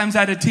 9 times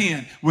out of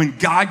 10, when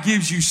God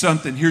gives you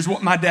something, here's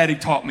what my daddy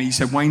taught me. He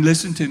said, Wayne,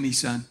 listen to me,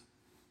 son.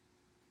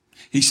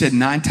 He said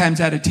 9 times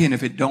out of 10,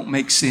 if it don't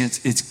make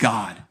sense, it's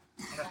God.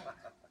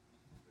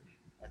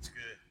 That's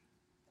good.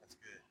 That's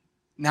good.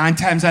 9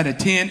 times out of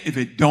 10, if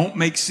it don't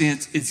make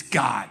sense, it's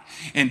God.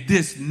 And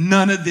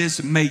none of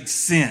this made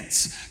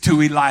sense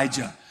to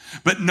Elijah.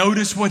 But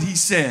notice what he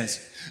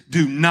says.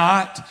 Do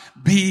not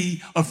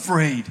be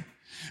afraid.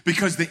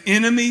 Because the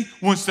enemy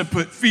wants to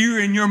put fear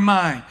in your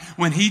mind.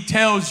 When he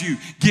tells you,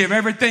 give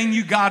everything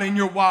you got in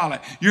your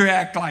wallet, you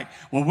act like,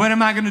 well, what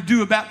am I going to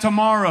do about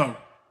tomorrow?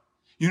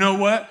 You know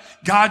what?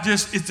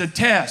 It's a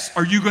test.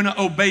 Are you going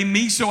to obey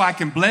me so I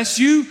can bless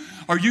you?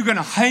 Or are you going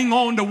to hang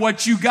on to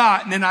what you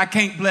got and then I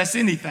can't bless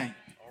anything?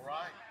 All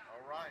right.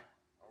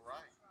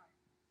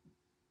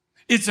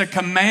 It's a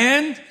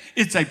command.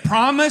 It's a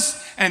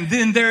promise. And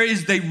then there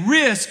is the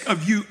risk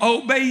of you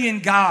obeying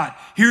God.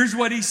 Here's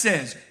what he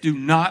says. Do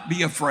not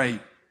be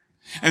afraid.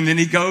 And then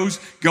he goes,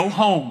 go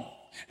home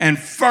and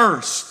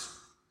first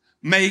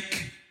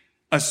make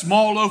a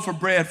small loaf of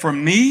bread for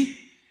me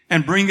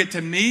and bring it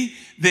to me.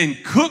 Then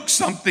cook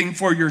something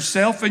for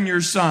yourself and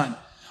your son.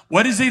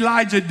 What is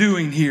Elijah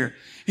doing here?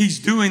 He's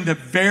doing the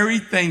very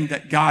thing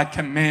that God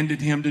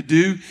commanded him to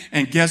do.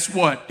 And guess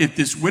what? If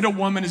this widow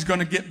woman is going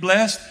to get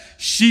blessed,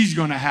 she's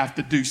going to have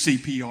to do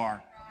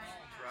CPR.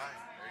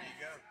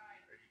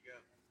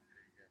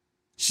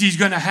 She's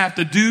going to have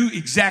to do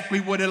exactly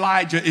what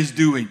Elijah is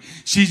doing.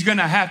 She's going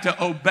to have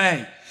to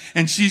obey.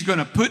 And she's going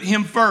to put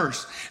him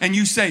first. And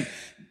you say,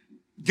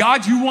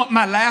 God, you want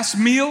my last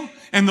meal?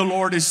 And the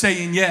Lord is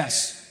saying,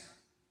 yes.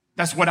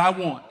 That's what I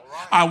want.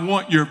 I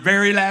want your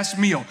very last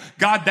meal.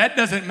 God, that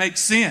doesn't make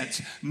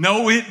sense.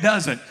 No, it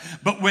doesn't.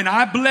 But when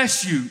I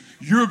bless you,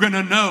 you're going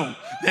to know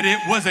that it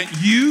wasn't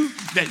you,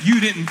 that you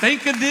didn't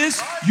think of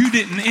this, you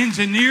didn't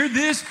engineer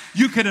this,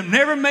 you could have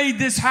never made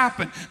this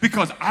happen,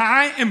 because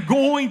I am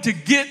going to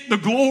get the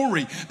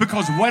glory.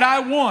 Because what I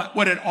want,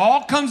 what it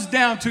all comes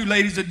down to,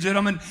 ladies and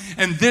gentlemen,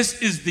 and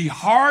this is the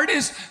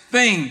hardest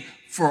thing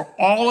for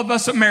all of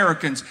us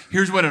Americans,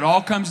 here's what it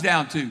all comes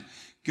down to.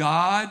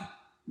 God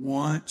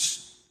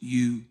wants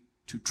you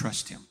to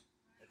trust him.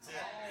 That's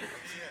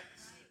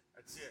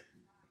it.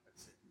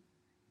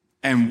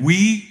 And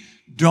we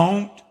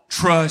don't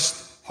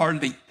trust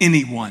hardly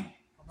anyone.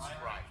 Right.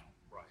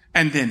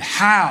 And then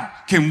how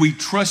can we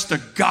trust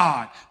a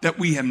God that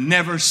we have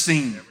never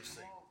seen? That's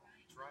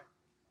right.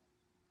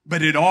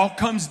 But it all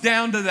comes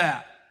down to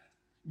that.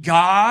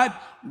 God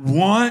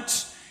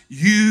wants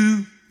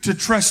you to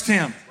trust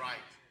him. Right.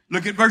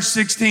 Look at verse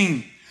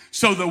 16.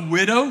 So the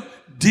widow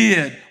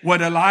did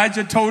what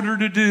Elijah told her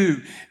to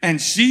do, and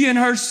she and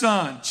her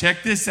son,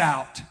 check this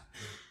out,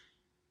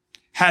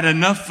 had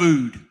enough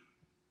food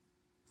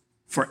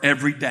for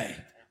every day.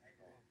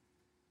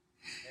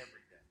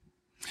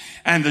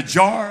 And the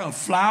jar of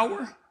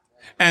flour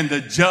and the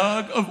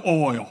jug of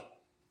oil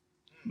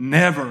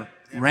never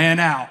ran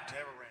out.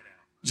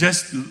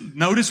 Just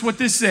notice what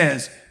this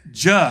says,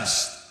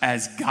 just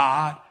as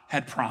God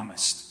had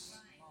promised.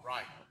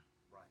 Right.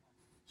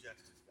 Just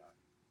as God.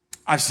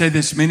 I've said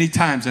this many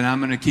times, and I'm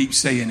going to keep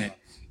saying it.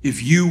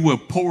 If you will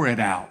pour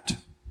it out,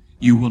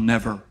 you will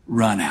never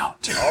run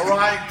out. All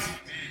right.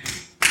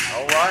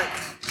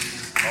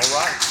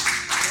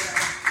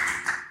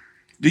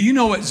 Do you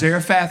know what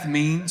Zarephath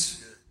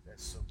means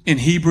in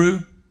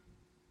Hebrew?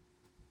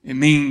 It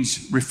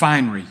means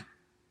refinery.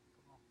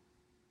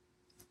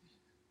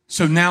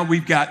 So now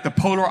we've got the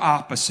polar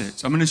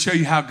opposites. I'm going to show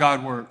you how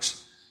God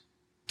works.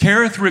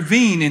 Kerith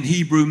Ravine in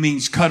Hebrew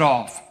means cut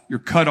off. You're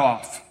cut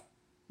off.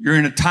 You're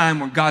in a time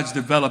where God's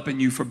developing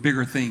you for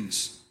bigger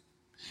things.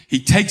 He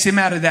takes him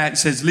out of that and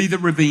says, leave the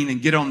ravine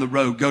and get on the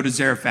road. Go to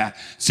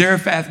Zarephath.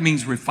 Zarephath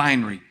means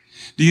refinery.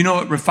 Do you know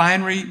what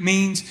refinery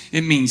means?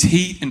 It means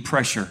heat and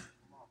pressure.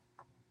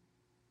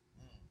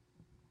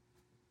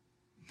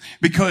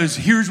 Because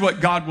here's what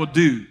God will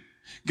do.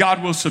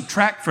 God will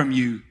subtract from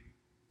you,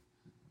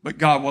 but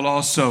God will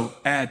also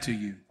add to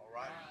you. All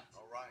right.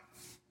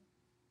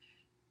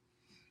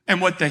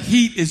 And what the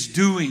heat is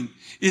doing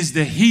is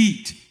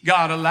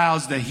God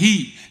allows the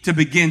heat to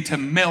begin to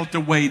melt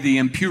away the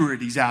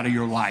impurities out of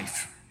your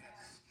life.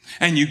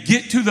 And you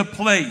get to the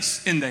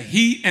place in the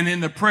heat and in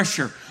the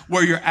pressure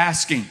where you're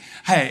asking,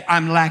 hey,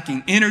 I'm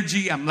lacking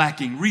energy. I'm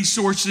lacking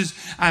resources.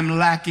 I'm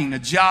lacking a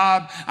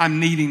job. I'm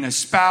needing a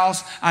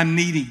spouse. I'm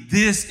needing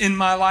this in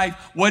my life.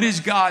 What is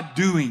God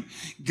doing?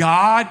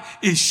 God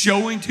is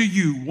showing to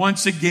you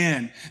once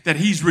again that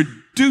he's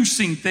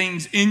reducing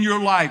things in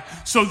your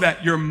life so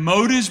that your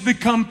motives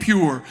become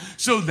pure,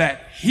 so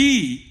that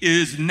he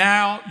is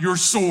now your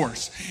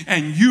source.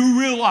 And you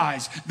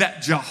realize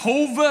that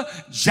Jehovah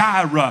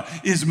Jireh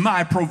is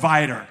my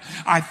provider.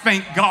 I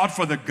thank God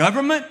for the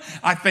government.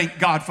 I thank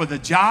God for the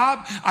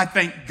job. I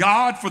thank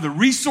God for the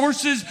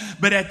resources.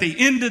 But at the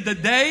end of the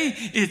day,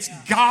 it's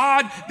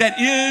God that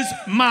is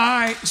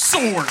my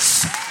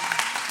source.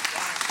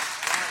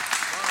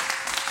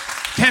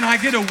 Can I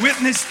get a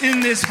witness in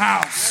this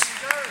house?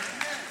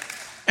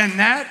 And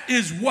that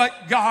is what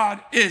God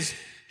is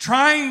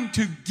trying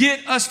to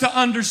get us to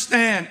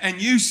understand.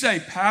 And you say,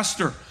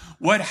 Pastor,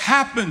 what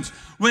happens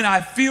when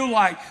I feel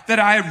like that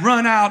I have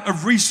run out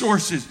of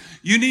resources?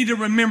 You need to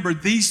remember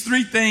these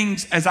three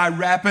things as I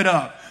wrap it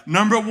up.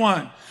 Number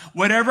one,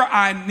 whatever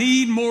I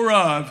need more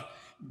of,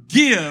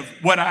 give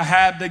what I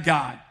have to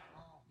God.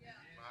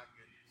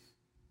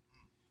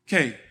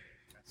 Okay.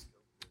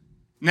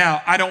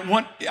 Now, I don't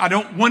want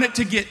it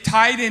to get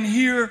tight in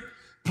here.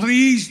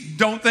 Please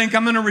don't think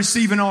I'm going to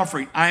receive an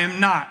offering. I am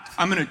not.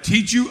 I'm going to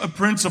teach you a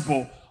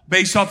principle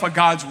based off of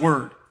God's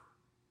word.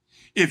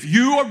 If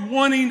you are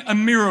wanting a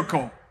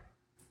miracle,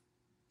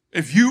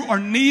 if you are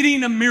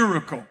needing a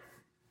miracle,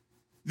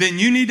 then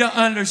you need to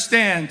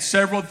understand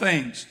several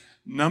things.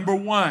 Number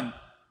one,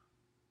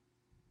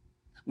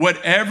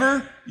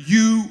 whatever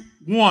you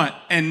want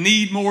and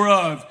need more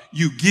of,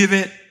 you give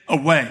it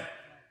away.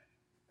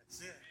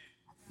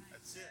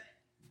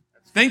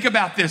 Think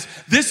about this.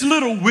 This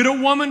little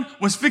widow woman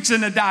was fixing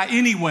to die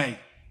anyway.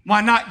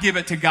 Why not give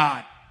it to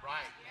God?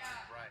 Right.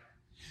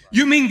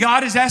 You mean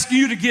God is asking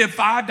you to give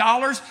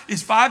 $5?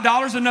 Is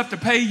 $5 enough to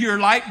pay your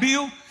light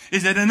bill?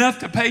 Is it enough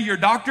to pay your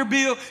doctor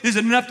bill? Is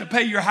it enough to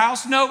pay your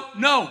house note?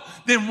 No.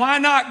 Then why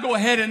not go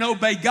ahead and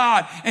obey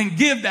God and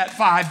give that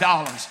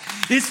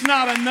 $5? It's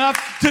not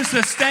enough to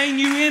sustain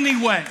you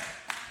anyway.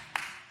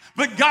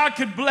 But God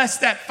could bless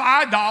that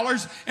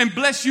 $5 and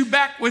bless you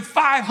back with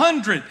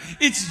 500.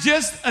 It's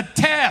just a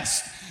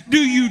test. Do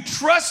you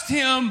trust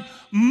him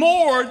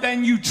more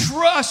than you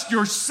trust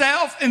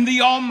yourself and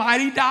the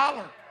almighty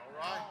dollar?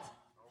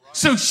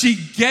 So she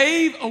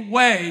gave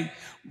away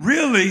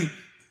really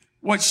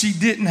what she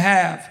didn't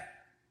have.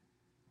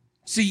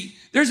 See,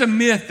 there's a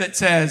myth that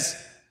says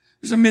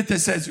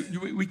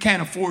we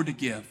can't afford to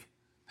give.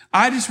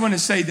 I just want to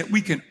say that we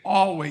can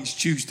always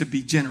choose to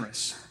be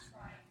generous.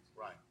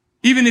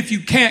 Even if you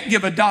can't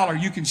give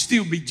 $1, you can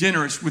still be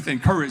generous with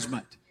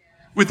encouragement,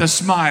 with a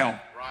smile,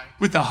 Right.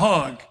 with a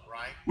hug,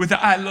 Right. with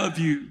a I love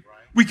you.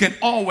 We can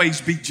always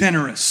be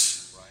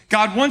generous.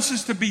 God wants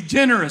us to be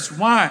generous.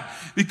 Why?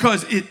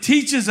 Because it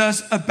teaches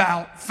us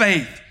about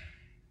faith.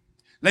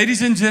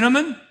 Ladies and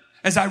gentlemen,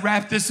 as I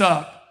wrap this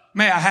up,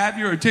 may I have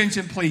your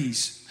attention,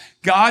 please?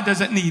 God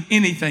doesn't need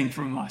anything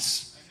from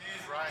us.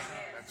 That's right.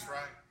 That's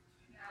right.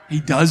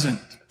 He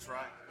doesn't. That's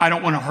right. I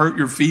don't want to hurt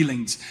your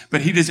feelings,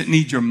 but he doesn't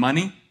need your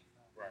money.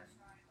 Right.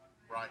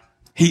 Right.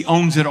 He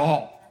owns it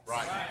all.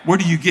 Right. Where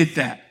do you get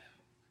that?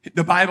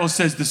 The Bible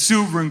says the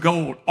silver and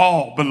gold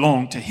all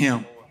belong to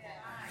him.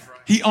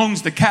 He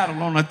owns the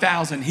cattle on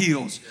 1,000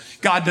 hills.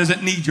 God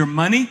doesn't need your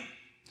money.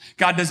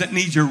 God doesn't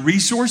need your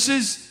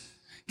resources.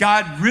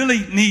 God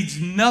really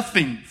needs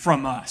nothing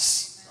from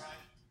us.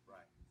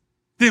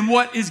 Then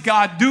what is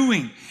God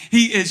doing?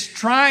 He is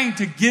trying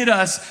to get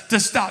us to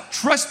stop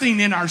trusting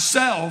in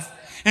ourselves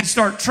and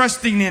start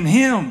trusting in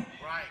him.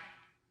 Right.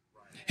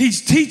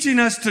 He's teaching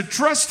us to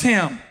trust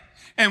him.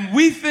 And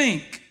we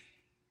think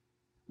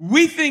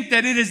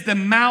that it is the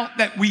amount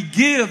that we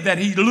give that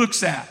he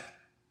looks at.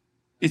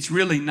 It's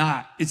really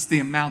not. It's the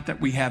amount that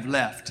we have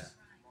left.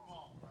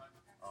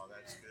 Oh,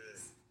 that's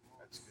good.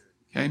 That's good.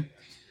 Okay?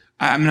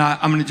 I'm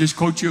going to just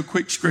quote you a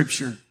quick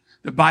scripture.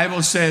 The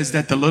Bible says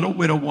that the little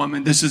widow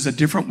woman, this is a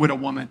different widow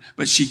woman,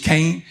 but she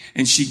came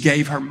and she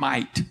gave her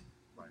mite.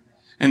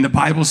 And the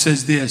Bible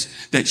says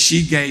this, that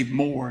she gave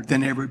more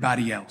than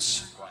everybody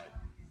else.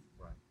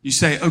 You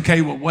say,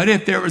 okay, well, what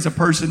if there was a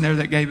person there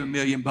that gave $1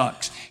 million?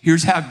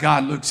 Here's how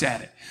God looks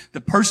at it.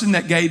 The person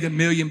that gave $1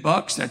 million,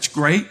 that's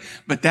great,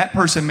 but that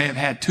person may have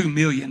had 2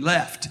 million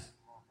left.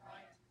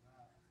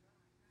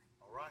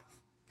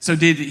 So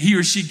did he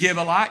or she give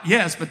a lot?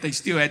 Yes, but they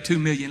still had 2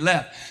 million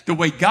left. The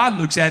way God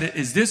looks at it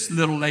is this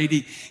little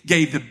lady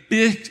gave the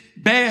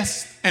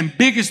best and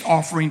biggest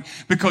offering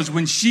because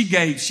when she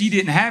gave, she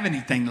didn't have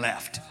anything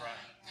left.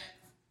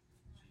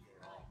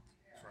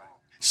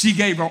 She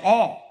gave her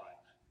all.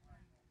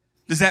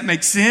 Does that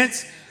make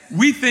sense?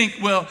 We think,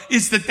 well,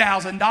 it's the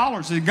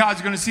 $1,000 and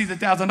God's going to see the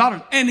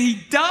 $1,000. And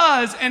he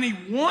does, and he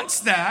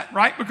wants that,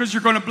 right? Because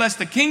you're going to bless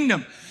the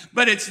kingdom.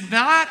 But it's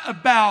not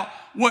about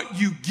what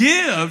you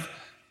give.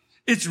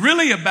 It's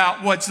really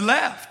about what's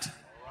left.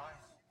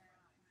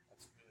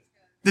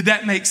 Did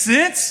that make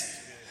sense?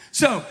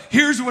 So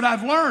here's what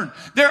I've learned.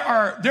 There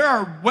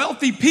are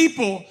wealthy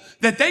people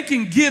that they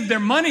can give their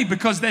money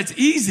because that's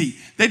easy.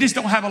 They just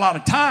don't have a lot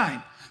of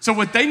time. So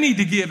what they need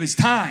to give is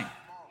time.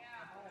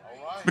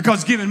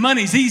 Because giving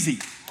money is easy.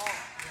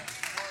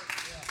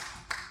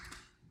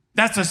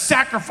 That's a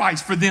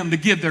sacrifice for them to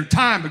give their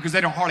time because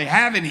they don't hardly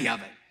have any of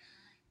it.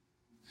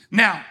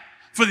 Now,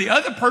 for the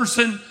other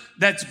person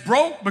that's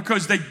broke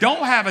because they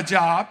don't have a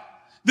job,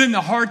 then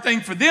the hard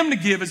thing for them to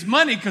give is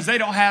money because they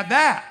don't have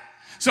that.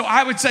 So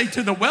I would say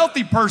to the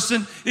wealthy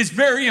person, it's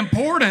very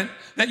important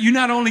that you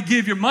not only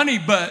give your money,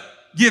 but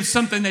give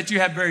something that you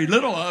have very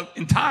little of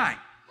in time.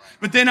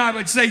 But then I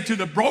would say to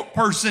the broke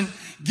person,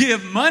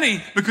 give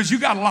money because you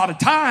got a lot of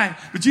time,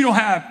 but you don't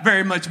have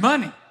very much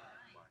money.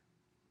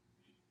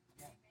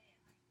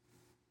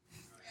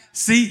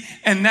 See,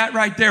 and that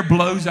right there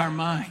blows our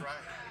mind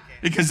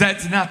because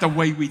that's not the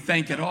way we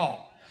think at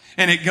all.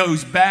 And it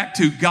goes back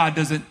to God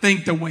doesn't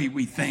think the way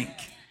we think.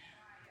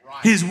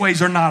 His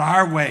ways are not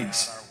our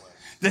ways.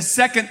 The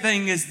second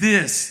thing is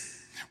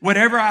this.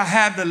 Whatever I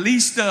have the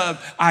least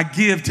of, I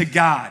give to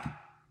God.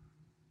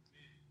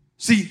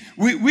 See,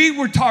 we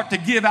were taught to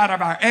give out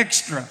of our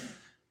extra.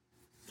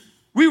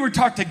 We were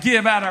taught to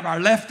give out of our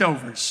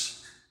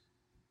leftovers.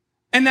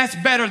 And that's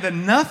better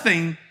than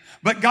nothing.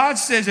 But God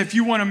says if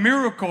you want a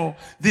miracle,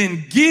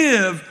 then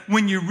give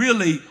when you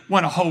really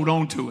want to hold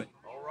on to it.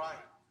 All right.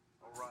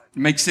 All right.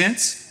 Make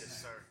sense?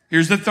 Yes, sir.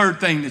 Here's the third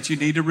thing that you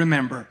need to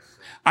remember.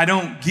 I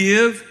don't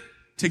give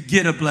to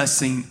get a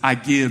blessing. I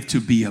give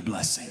to be a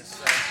blessing. Yes,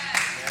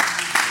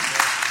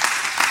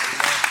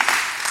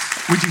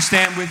 sir. Would you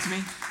stand with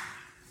me?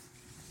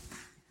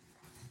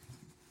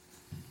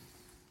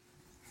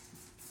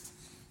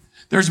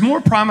 There's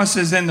more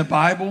promises in the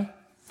Bible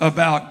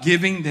about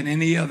giving than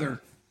any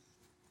other.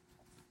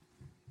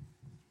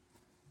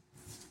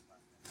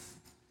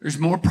 There's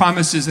more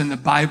promises in the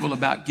Bible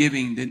about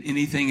giving than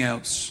anything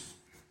else.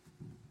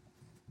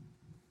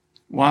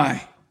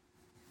 Why?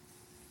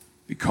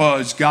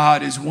 Because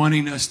God is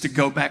wanting us to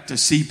go back to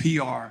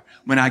CPR.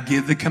 When I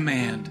give the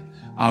command,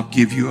 I'll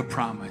give you a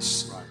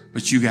promise.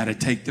 But you got to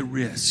take the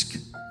risk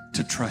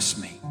to trust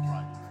me.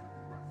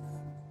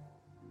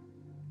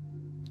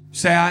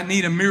 Say, I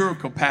need a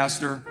miracle,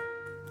 Pastor.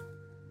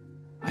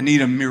 I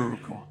need a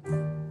miracle.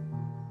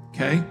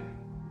 Okay?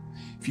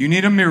 If you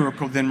need a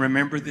miracle, then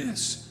remember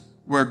this.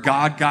 Where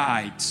God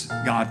guides,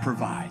 God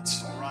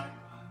provides. All right.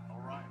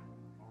 All right.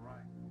 All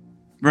right.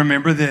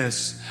 Remember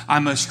this. I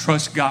must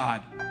trust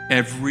God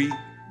every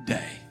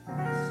day.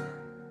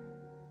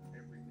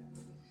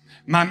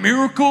 My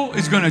miracle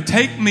is going to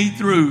take me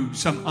through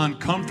some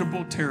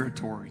uncomfortable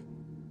territory.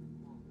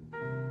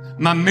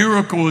 My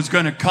miracle is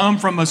going to come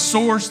from a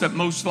source that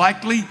most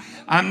likely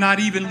I'm not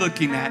even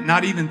looking at,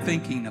 not even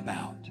thinking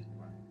about.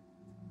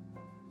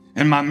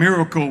 And my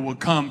miracle will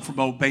come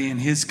from obeying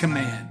his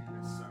command,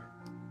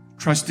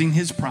 trusting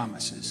his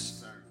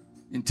promises,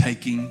 and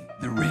taking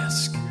the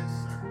risk.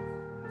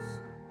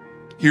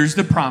 Here's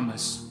the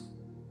promise.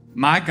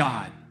 My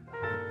God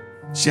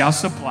shall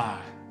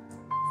supply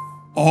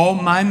all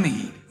my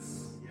need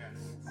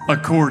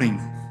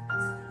according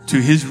to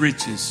his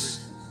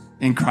riches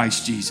in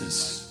Christ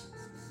Jesus.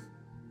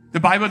 The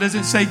Bible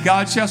doesn't say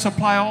God shall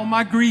supply all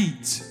my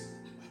greeds.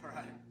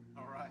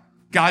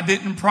 God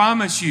didn't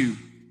promise you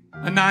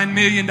a $9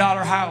 million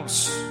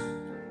house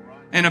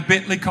and a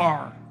Bentley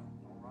car.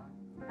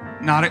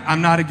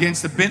 I'm not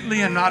against the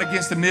Bentley. I'm not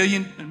against a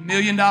 $1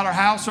 million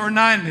house or a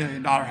 $9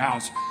 million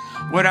house.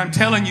 What I'm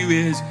telling you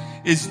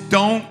is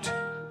don't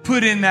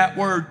put in that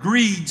word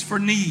greeds for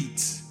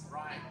needs.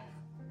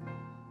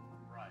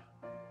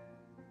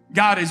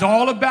 God is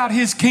all about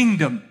his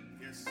kingdom.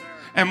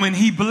 And when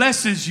he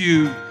blesses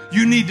you,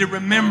 you need to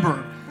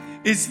remember,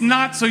 it's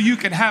not so you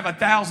can have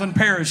 1,000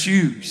 pair of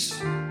shoes.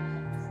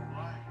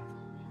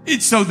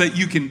 It's so that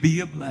you can be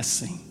a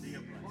blessing.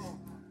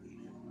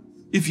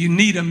 If you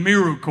need a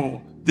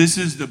miracle, this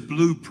is the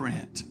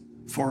blueprint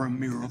for a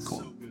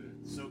miracle.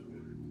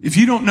 If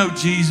you don't know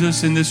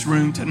Jesus in this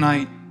room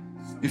tonight,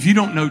 if you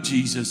don't know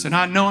Jesus, and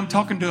I know I'm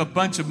talking to a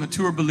bunch of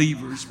mature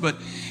believers, but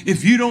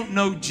if you don't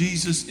know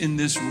Jesus in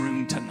this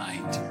room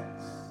tonight,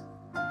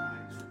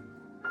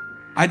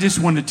 I just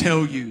want to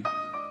tell you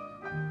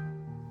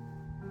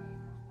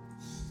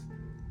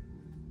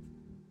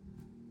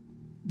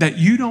that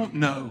you don't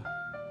know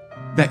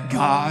that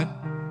God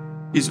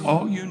is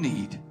all you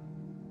need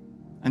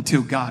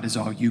until God is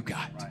all you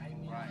got.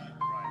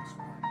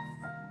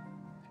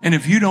 And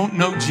if you don't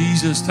know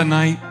Jesus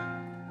tonight,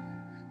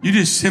 you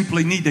just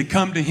simply need to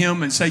come to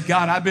him and say,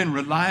 God, I've been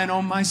relying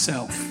on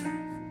myself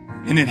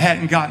and it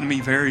hadn't gotten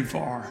me very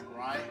far.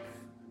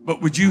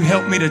 But would you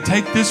help me to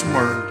take this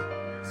word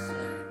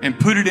and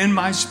put it in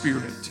my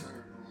spirit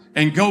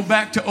and go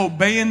back to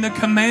obeying the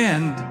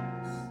command,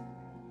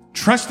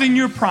 trusting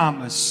your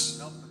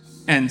promise,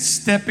 and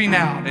stepping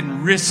out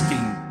and risking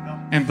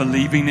and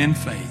believing in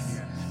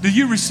faith. Do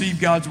you receive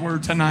God's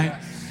word tonight?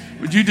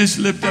 Would you just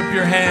lift up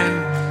your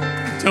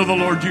hand, tell the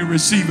Lord you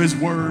receive his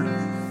word?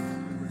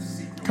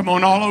 Come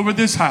on, all over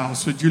this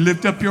house, would you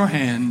lift up your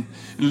hand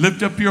and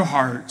lift up your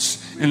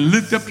hearts and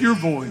lift up your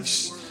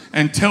voice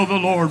and tell the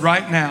Lord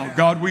right now,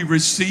 God, we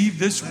receive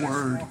this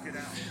word.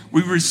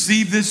 We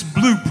receive this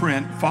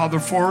blueprint, Father,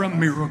 for a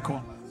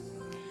miracle.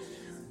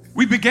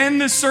 We began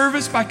this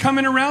service by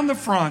coming around the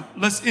front.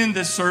 Let's end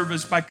this service by